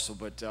out there also,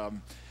 but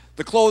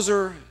the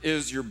closer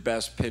is your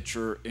best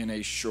pitcher in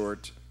a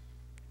short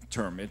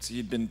term.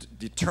 He's been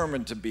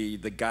determined to be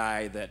the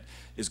guy that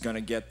is going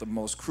to get the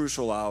most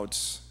crucial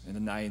outs in the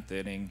ninth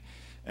inning.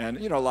 And,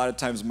 a lot of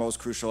times the most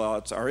crucial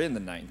outs are in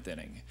the ninth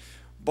inning.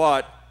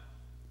 But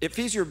if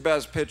he's your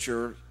best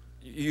pitcher,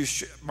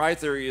 my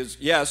theory is,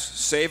 yes,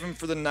 save him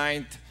for the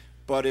ninth,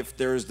 but if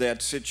there's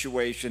that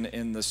situation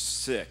in the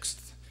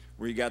sixth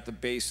where you got the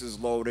bases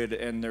loaded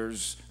and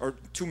or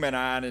two men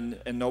on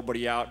and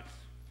nobody out,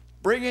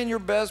 bring in your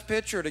best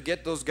pitcher to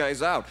get those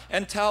guys out.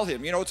 And tell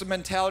him, it's a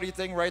mentality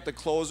thing, right? The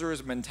closer is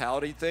a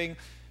mentality thing.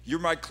 You're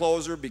my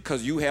closer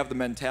because you have the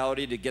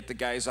mentality to get the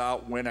guys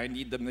out when I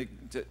need them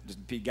to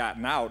be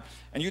gotten out.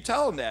 And you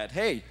tell them that,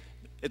 hey,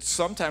 it's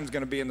sometimes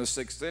going to be in the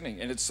sixth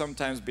inning, and it's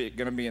sometimes going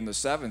to be in the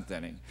seventh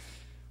inning.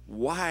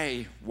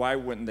 Why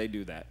wouldn't they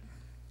do that?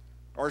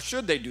 Or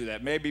should they do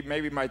that? Maybe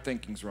my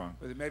thinking's wrong.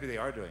 Maybe they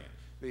are doing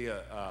it.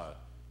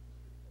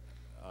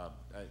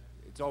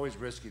 It's always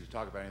risky to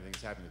talk about anything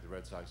that's happening with the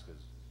Red Sox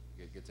because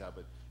it gets out.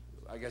 But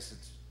I guess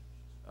it's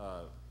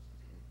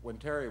when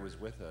Terry was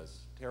with us,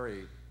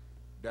 Terry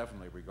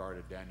definitely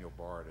regarded Daniel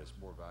Bard as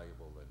more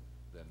valuable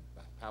than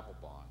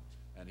Papelbon,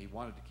 and he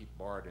wanted to keep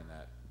Bard in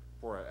that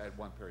at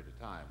one period of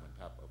time when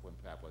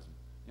Pap wasn't.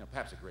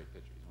 Pap's a great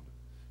pitcher. He's one of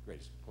the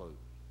greatest closers.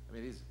 I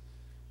mean,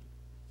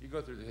 you go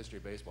through the history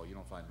of baseball, you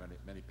don't find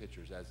many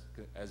pitchers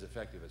as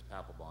effective as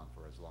Papelbon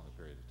for as long a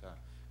period of time.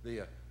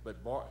 But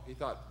he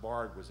thought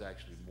Bard was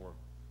actually more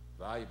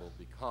valuable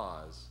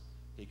because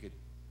he could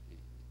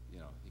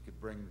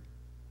bring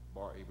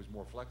Bard. He was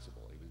more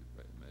flexible. He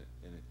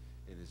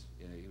was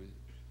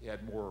he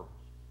had more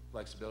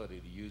flexibility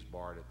to use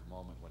Bart at the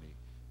moment when he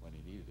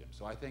needed him.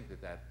 So I think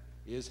that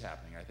is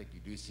happening. I think you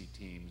do see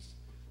teams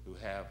who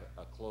have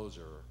a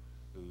closer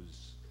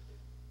who's,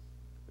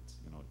 it's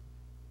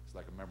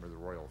like a member of the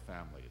royal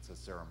family. It's a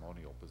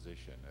ceremonial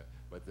position,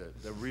 but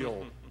the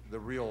real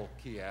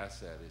key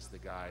asset is the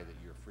guy that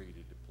you're free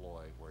to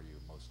deploy where you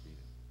most need it.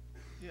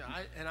 Yeah,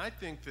 I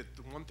think that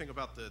the one thing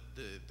about the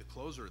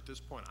closer at this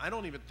point, I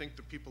don't even think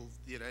that people,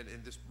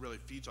 and this really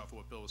feeds off of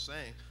what Bill was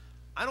saying,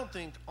 I don't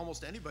think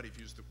almost anybody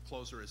views the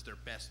closer as their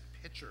best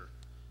pitcher.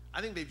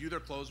 I think they view their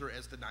closer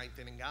as the ninth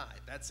inning guy.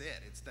 That's it.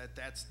 It's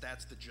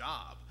that's the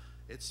job.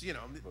 It's the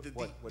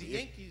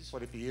Yankees.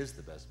 What if he is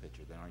the best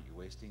pitcher? Then aren't you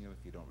wasting him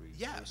if you don't read?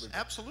 Yes,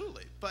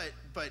 absolutely. But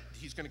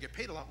he's going to get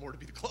paid a lot more to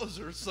be the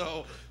closer.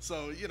 So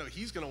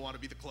he's going to want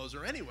to be the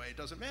closer anyway. It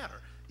doesn't matter.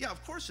 Yeah,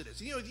 of course it is.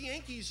 The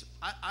Yankees.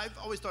 I've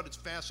always thought it's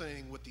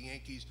fascinating with the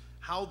Yankees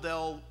how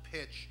they'll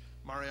pitch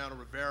Mariano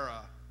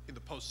Rivera in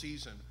the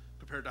postseason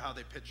compared to how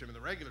they pitch him in the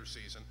regular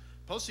season.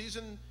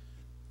 Postseason.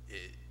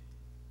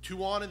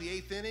 2 on in the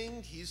 8th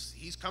inning,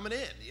 he's coming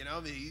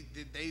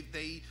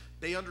in.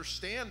 They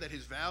understand that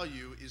his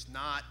value is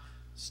not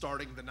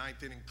starting the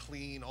 9th inning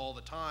clean all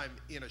the time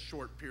in a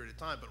short period of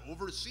time. But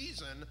over a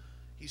season,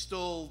 he's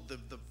still the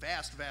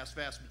vast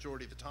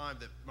majority of the time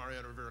that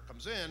Mariano Rivera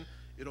comes in,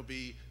 it'll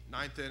be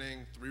 9th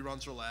inning, 3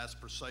 runs or less,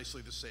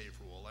 precisely the save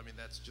rule. I mean,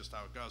 that's just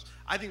how it goes.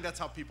 I think that's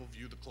how people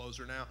view the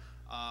closer now.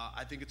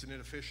 I think it's an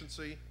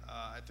inefficiency.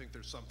 I think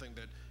there's something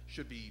that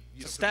should be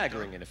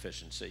staggering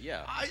inefficiency.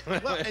 Yeah.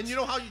 And you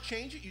know how you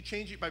change it? You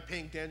change it by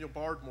paying Daniel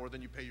Bard more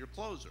than you pay your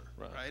closer,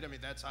 right? I mean,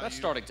 that's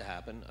starting to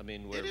happen. I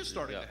mean, it is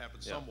starting to happen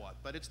somewhat,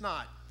 but it's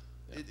not.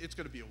 It's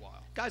going to be a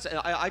while. Guys,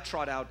 I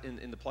trot out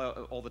in the play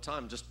all the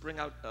time. Just bring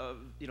out,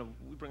 we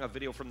bring out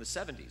video from the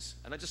 '70s,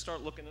 and I just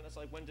start looking, and it's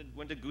like, when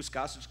did Goose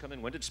Gossage come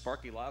in? When did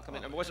Sparky Lyle come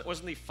in? I mean,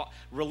 wasn't the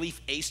relief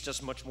ace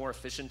just much more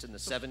efficient in the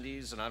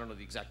 '70s? And I don't know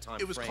the exact time.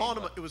 It was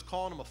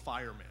calling him a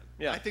fireman.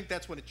 Yeah. I think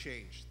that's when it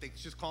changed. They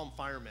just call him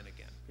fireman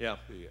again. Yeah.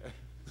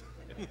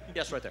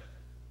 Yes, right there.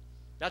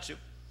 That's you.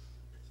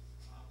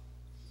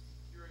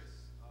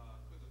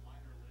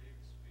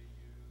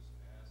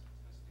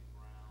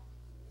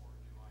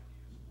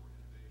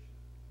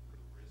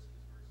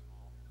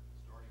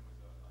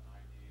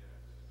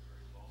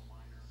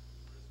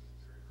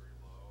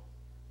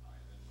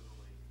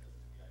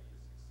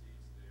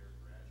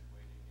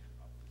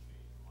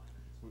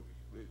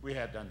 We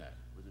have done that.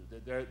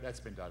 That's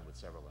been done with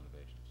several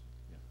innovations.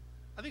 Yeah.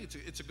 I think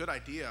it's a good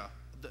idea.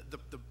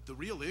 The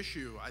real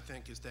issue, I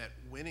think, is that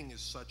winning is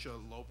such a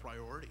low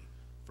priority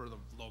for the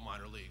low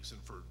minor leagues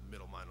and for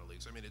middle minor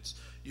leagues. I mean, it's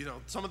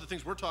some of the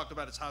things we're talking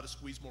about is how to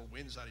squeeze more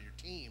wins out of your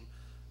team.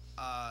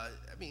 I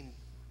mean,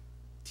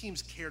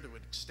 teams care to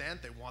an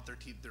extent. They want their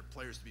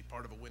players to be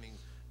part of a winning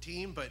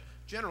team, but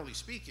generally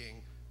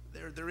speaking,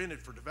 they're in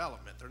it for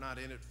development. They're not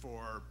in it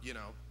for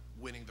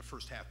winning the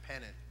first half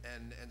pennant.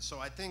 And so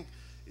I think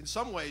in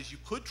some ways you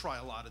could try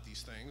a lot of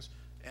these things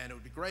and it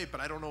would be great, but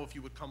I don't know if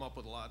you would come up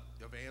with a lot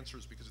of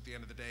answers because at the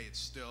end of the day it's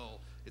still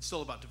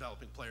about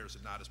developing players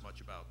and not as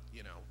much about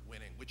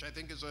winning, which I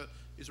think is a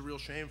real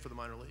shame for the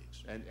minor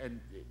leagues.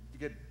 And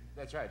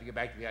that's right. To get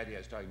back to the idea I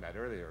was talking about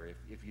earlier,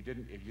 if you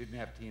didn't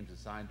have teams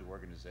assigned to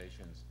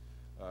organizations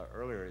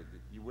earlier,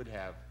 you would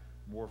have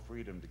more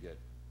freedom to get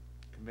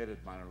committed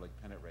minor league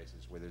pennant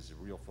races where there's a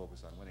real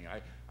focus on winning.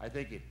 I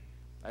think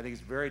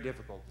it's very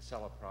difficult to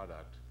sell a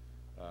product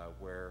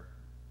where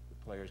the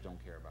players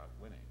don't care about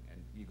winning. And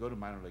you go to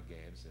minor league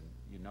games and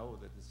you know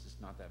that there's just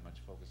not that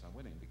much focus on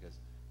winning because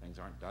things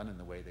aren't done in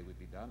the way they would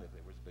be done if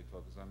there was a big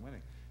focus on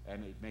winning.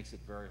 And it makes it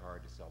very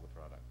hard to sell the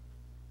product.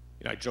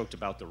 I joked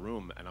about the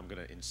room, and I'm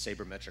going to, in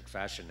sabermetric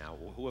fashion now,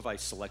 who have I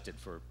selected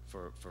for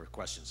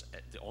questions?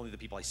 Only the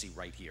people I see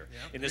right here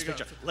in this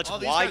picture. Let's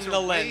widen the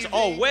lens.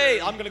 Oh,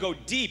 wait, I'm going to go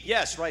deep.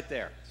 Yes, right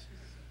there.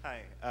 Hi.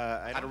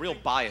 I had a real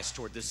bias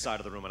toward this side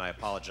of the room, and I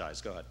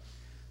apologize. Go ahead.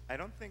 I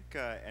don't think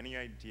any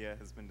idea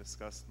has been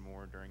discussed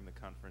more during the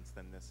conference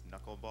than this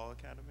Knuckleball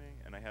Academy,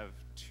 and I have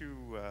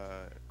 2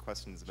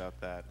 questions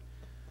about that.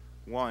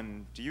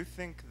 One, do you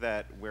think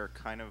that we're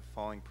kind of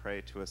falling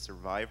prey to a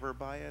survivor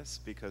bias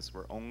because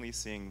we're only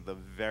seeing the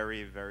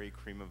very, very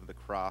cream of the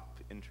crop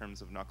in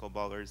terms of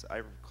knuckleballers? I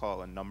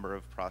recall a number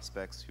of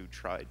prospects who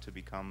tried to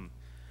become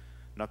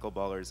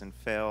knuckleballers and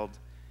failed.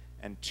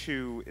 And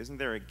 2, isn't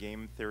there a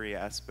game theory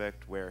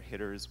aspect where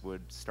hitters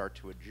would start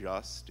to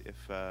adjust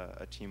if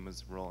a team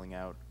was rolling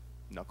out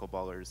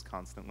knuckleballers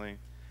constantly?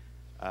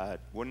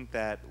 Wouldn't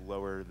that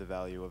lower the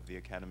value of the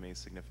academy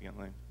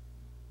significantly?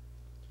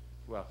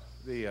 Well,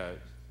 this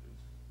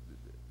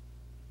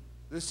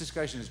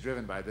discussion is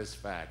driven by this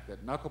fact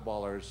that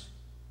knuckleballers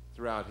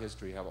throughout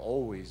history have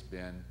always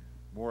been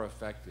more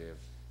effective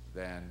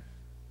than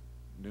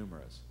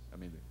numerous. I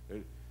mean,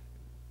 there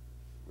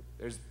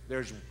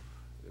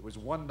was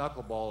one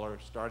knuckleballer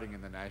starting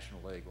in the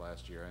National League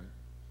last year, and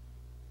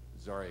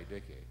Zari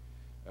Dickey.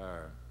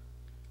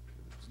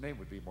 His name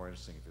would be more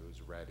interesting if it was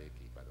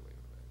Radicki, by the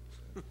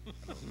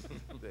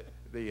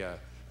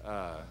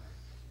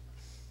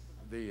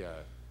way.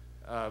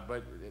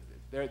 But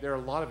there are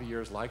a lot of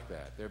years like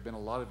that. There have been a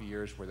lot of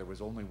years where there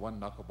was only one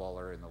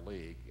knuckleballer in the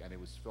league, and it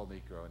was Phil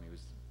Niekro, and he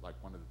was like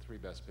one of the 3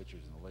 best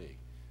pitchers in the league.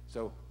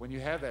 So when you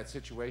have that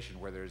situation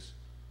where there's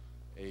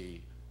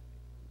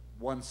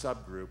one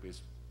subgroup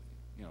is,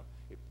 you know,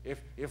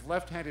 if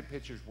left-handed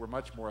pitchers were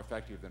much more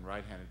effective than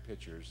right-handed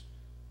pitchers,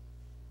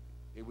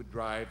 it would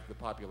drive the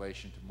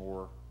population to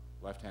more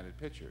left-handed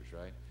pitchers,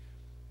 right?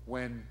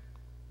 When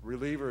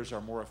relievers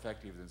are more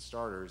effective than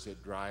starters,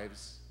 it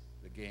drives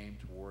the game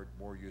toward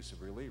more use of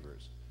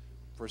relievers.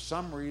 For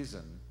some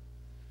reason,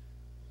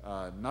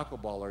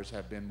 knuckleballers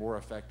have been more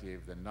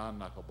effective than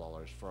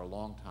non-knuckleballers for a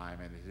long time,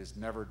 and it has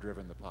never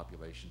driven the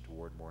population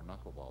toward more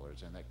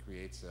knuckleballers, and that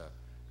creates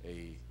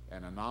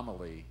an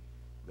anomaly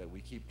that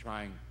we keep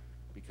trying,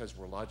 because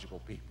we're logical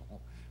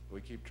people, we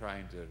keep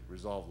trying to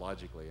resolve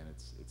logically, and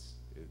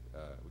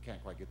we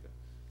can't quite get there.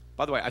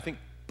 By the way, I think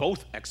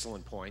both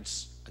excellent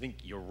points. I think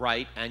you're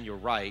right, and you're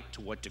right.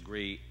 To what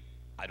degree,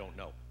 I don't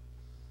know.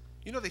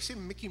 You know, they say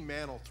Mickey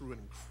Mantle threw an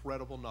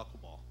incredible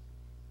knuckleball,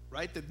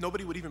 right? That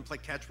nobody would even play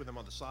catch with him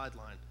on the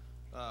sideline,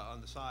 on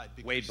the side.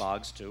 Wade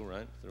Boggs too,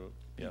 right?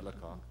 Yeah.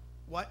 Lecoq.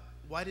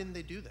 Why didn't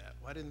they do that?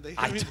 Why didn't they?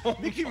 I mean,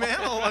 Mickey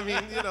Mantle. I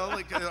mean, you know,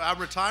 like I'm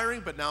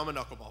retiring, but now I'm a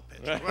knuckleball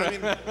pitcher. I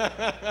mean,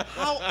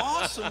 how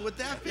awesome would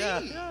that be?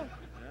 Yeah.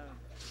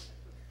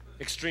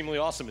 Extremely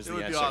awesome is the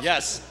answer. Awesome.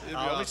 Yes.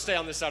 Let me stay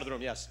on this side of the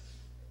room. Yes.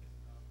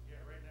 Yeah,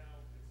 right now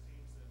it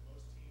seems that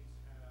most teams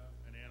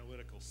have an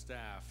analytical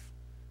staff.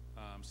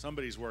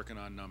 Somebody's working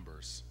on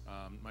numbers.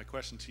 My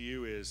question to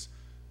you is,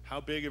 how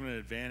big of an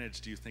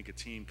advantage do you think a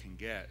team can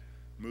get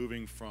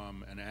moving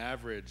from an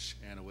average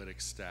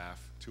analytics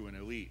staff to an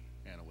elite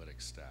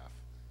analytics staff?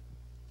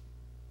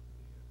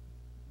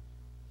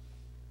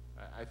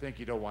 I think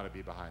you don't want to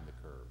be behind the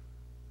curve.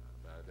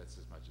 That's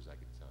as much as I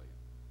can tell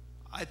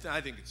you.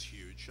 I think it's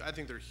huge. I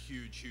think there are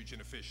huge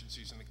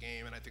inefficiencies in the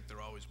game, and I think there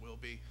always will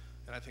be.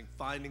 And I think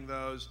finding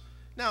those.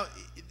 Now,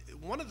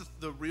 one of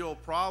the real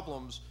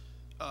problems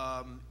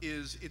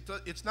is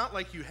it's not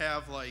like you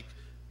have, like,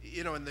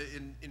 you know,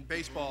 in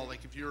baseball,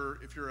 like if you're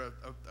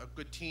a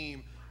good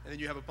team and then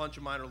you have a bunch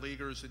of minor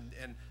leaguers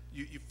and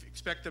you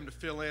expect them to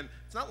fill in.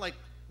 It's not like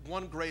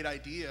one great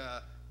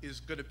idea is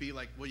going to be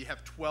like, well, you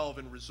have 12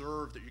 in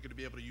reserve that you're going to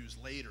be able to use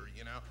later,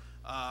 you know.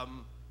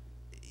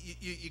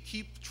 You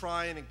keep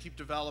trying and keep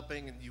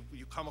developing, and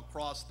you come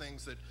across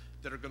things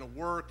that are going to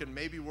work and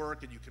maybe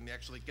work, and you can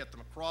actually get them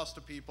across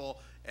to people,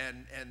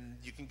 and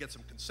you can get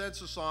some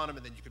consensus on them,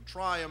 and then you can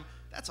try them.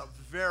 That's a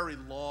very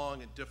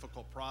long and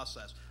difficult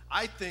process.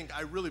 I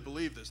really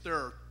believe this. There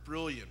are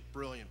brilliant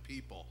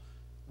people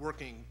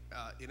working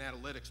in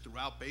analytics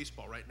throughout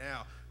baseball right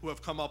now who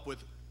have come up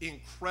with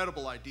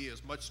incredible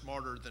ideas, much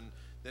smarter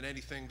than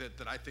anything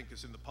that I think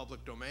is in the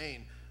public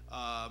domain,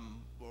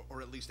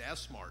 or at least as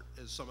smart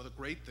as some of the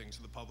great things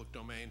in the public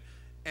domain.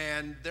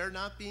 And they're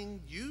not being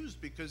used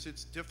because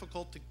it's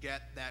difficult to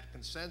get that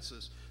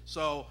consensus.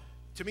 So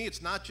to me,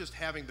 it's not just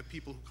having the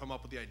people who come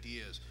up with the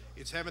ideas.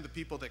 It's having the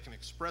people that can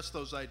express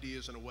those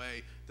ideas in a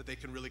way that they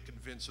can really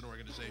convince an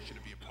organization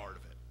to be a part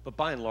of it. But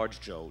by and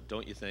large, Joe,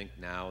 don't you think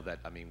now that,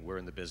 I mean, we're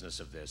in the business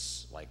of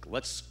this, like,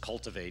 let's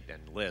cultivate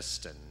and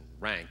list and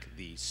rank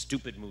the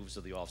stupid moves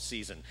of the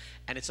offseason,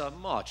 and it's a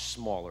much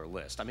smaller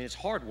list. I mean, it's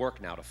hard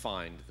work now to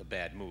find the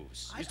bad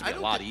moves. It used to be a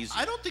lot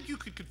easier. I don't think you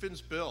could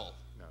convince Bill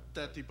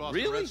that the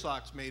Boston Red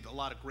Sox made a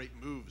lot of great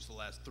moves the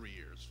last 3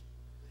 years.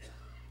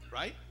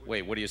 Right?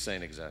 Wait, what are you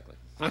saying exactly?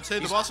 I'm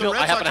saying the Boston Red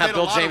Sox I happen to have made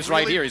Bill a lot James of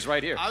right here. He's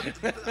right here.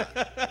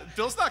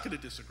 Bill's not going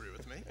to disagree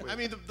with me. I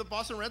mean, the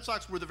Boston Red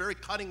Sox were the very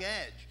cutting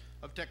edge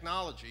of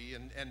technology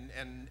and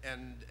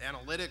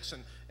analytics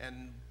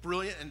and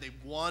brilliant, and they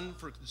won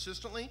for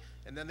consistently,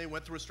 and then they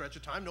went through a stretch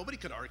of time. Nobody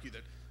could argue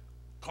that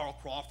Carl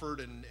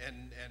Crawford and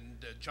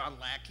John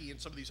Lackey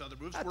and some of these other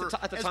moves were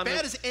as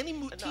bad as any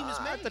team has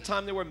made. At the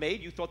time they were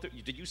made, you thought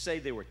did you say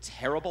they were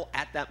terrible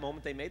at that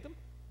moment they made them?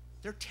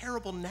 They're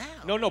terrible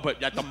now. No,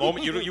 but at the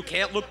moment, you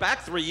can't look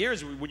back 3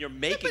 years when you're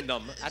making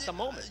them at the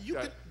moment.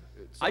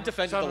 I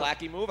defended the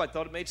Lackey move. I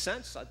thought it made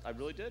sense. I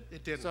really did.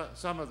 It did.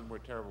 Some of them were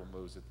terrible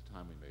moves at the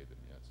time we made them,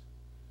 yes.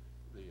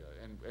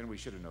 And we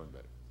should have known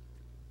better.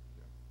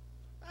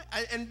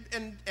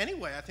 And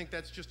anyway, I think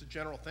that's just a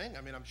general thing.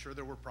 I mean, I'm sure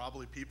there were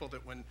probably people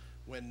that when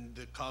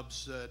the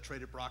Cubs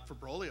traded Brock for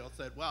Brolio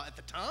said, well, at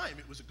the time,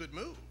 it was a good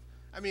move.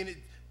 I mean,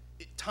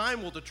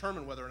 time will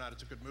determine whether or not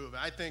it's a good move.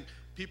 I think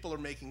people are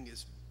making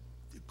as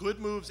good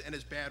moves and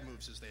as bad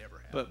moves as they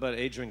ever have. But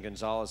Adrian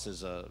Gonzalez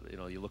is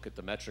you look at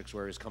the metrics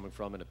where he's coming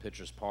from in a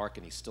pitcher's park,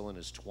 and he's still in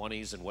his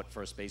 20s, and what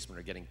first basemen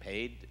are getting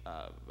paid.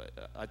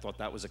 I thought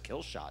that was a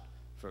kill shot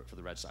for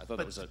the Red Sox. I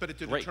thought but it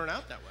didn't turn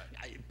out that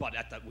way. But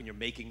when you're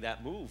making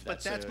that move,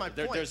 that's my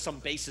point. There's some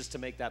basis to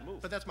make that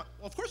move. But well,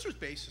 of course there's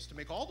basis to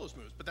make all those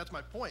moves, but that's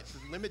my point. The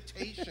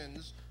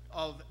limitations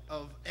of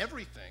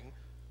everything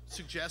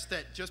suggest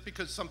that just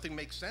because something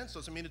makes sense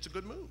doesn't mean it's a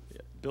good move.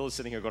 Yeah. Bill is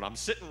sitting here going, I'm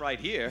sitting right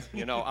here,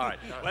 you know, all right.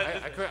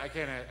 I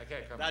can't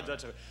come.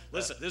 That's okay.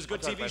 Listen, this is a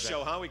good TV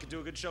show, huh? We could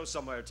do a good show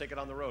somewhere, take it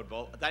on the road.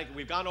 Well, thank you.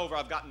 We've gone over,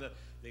 I've gotten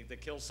the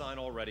kill sign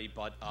already,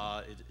 but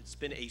it's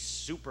been a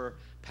super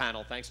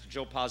panel. Thanks to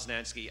Joe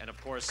Posnanski and,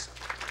 of course,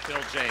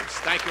 Bill James.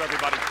 Thank you,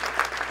 everybody.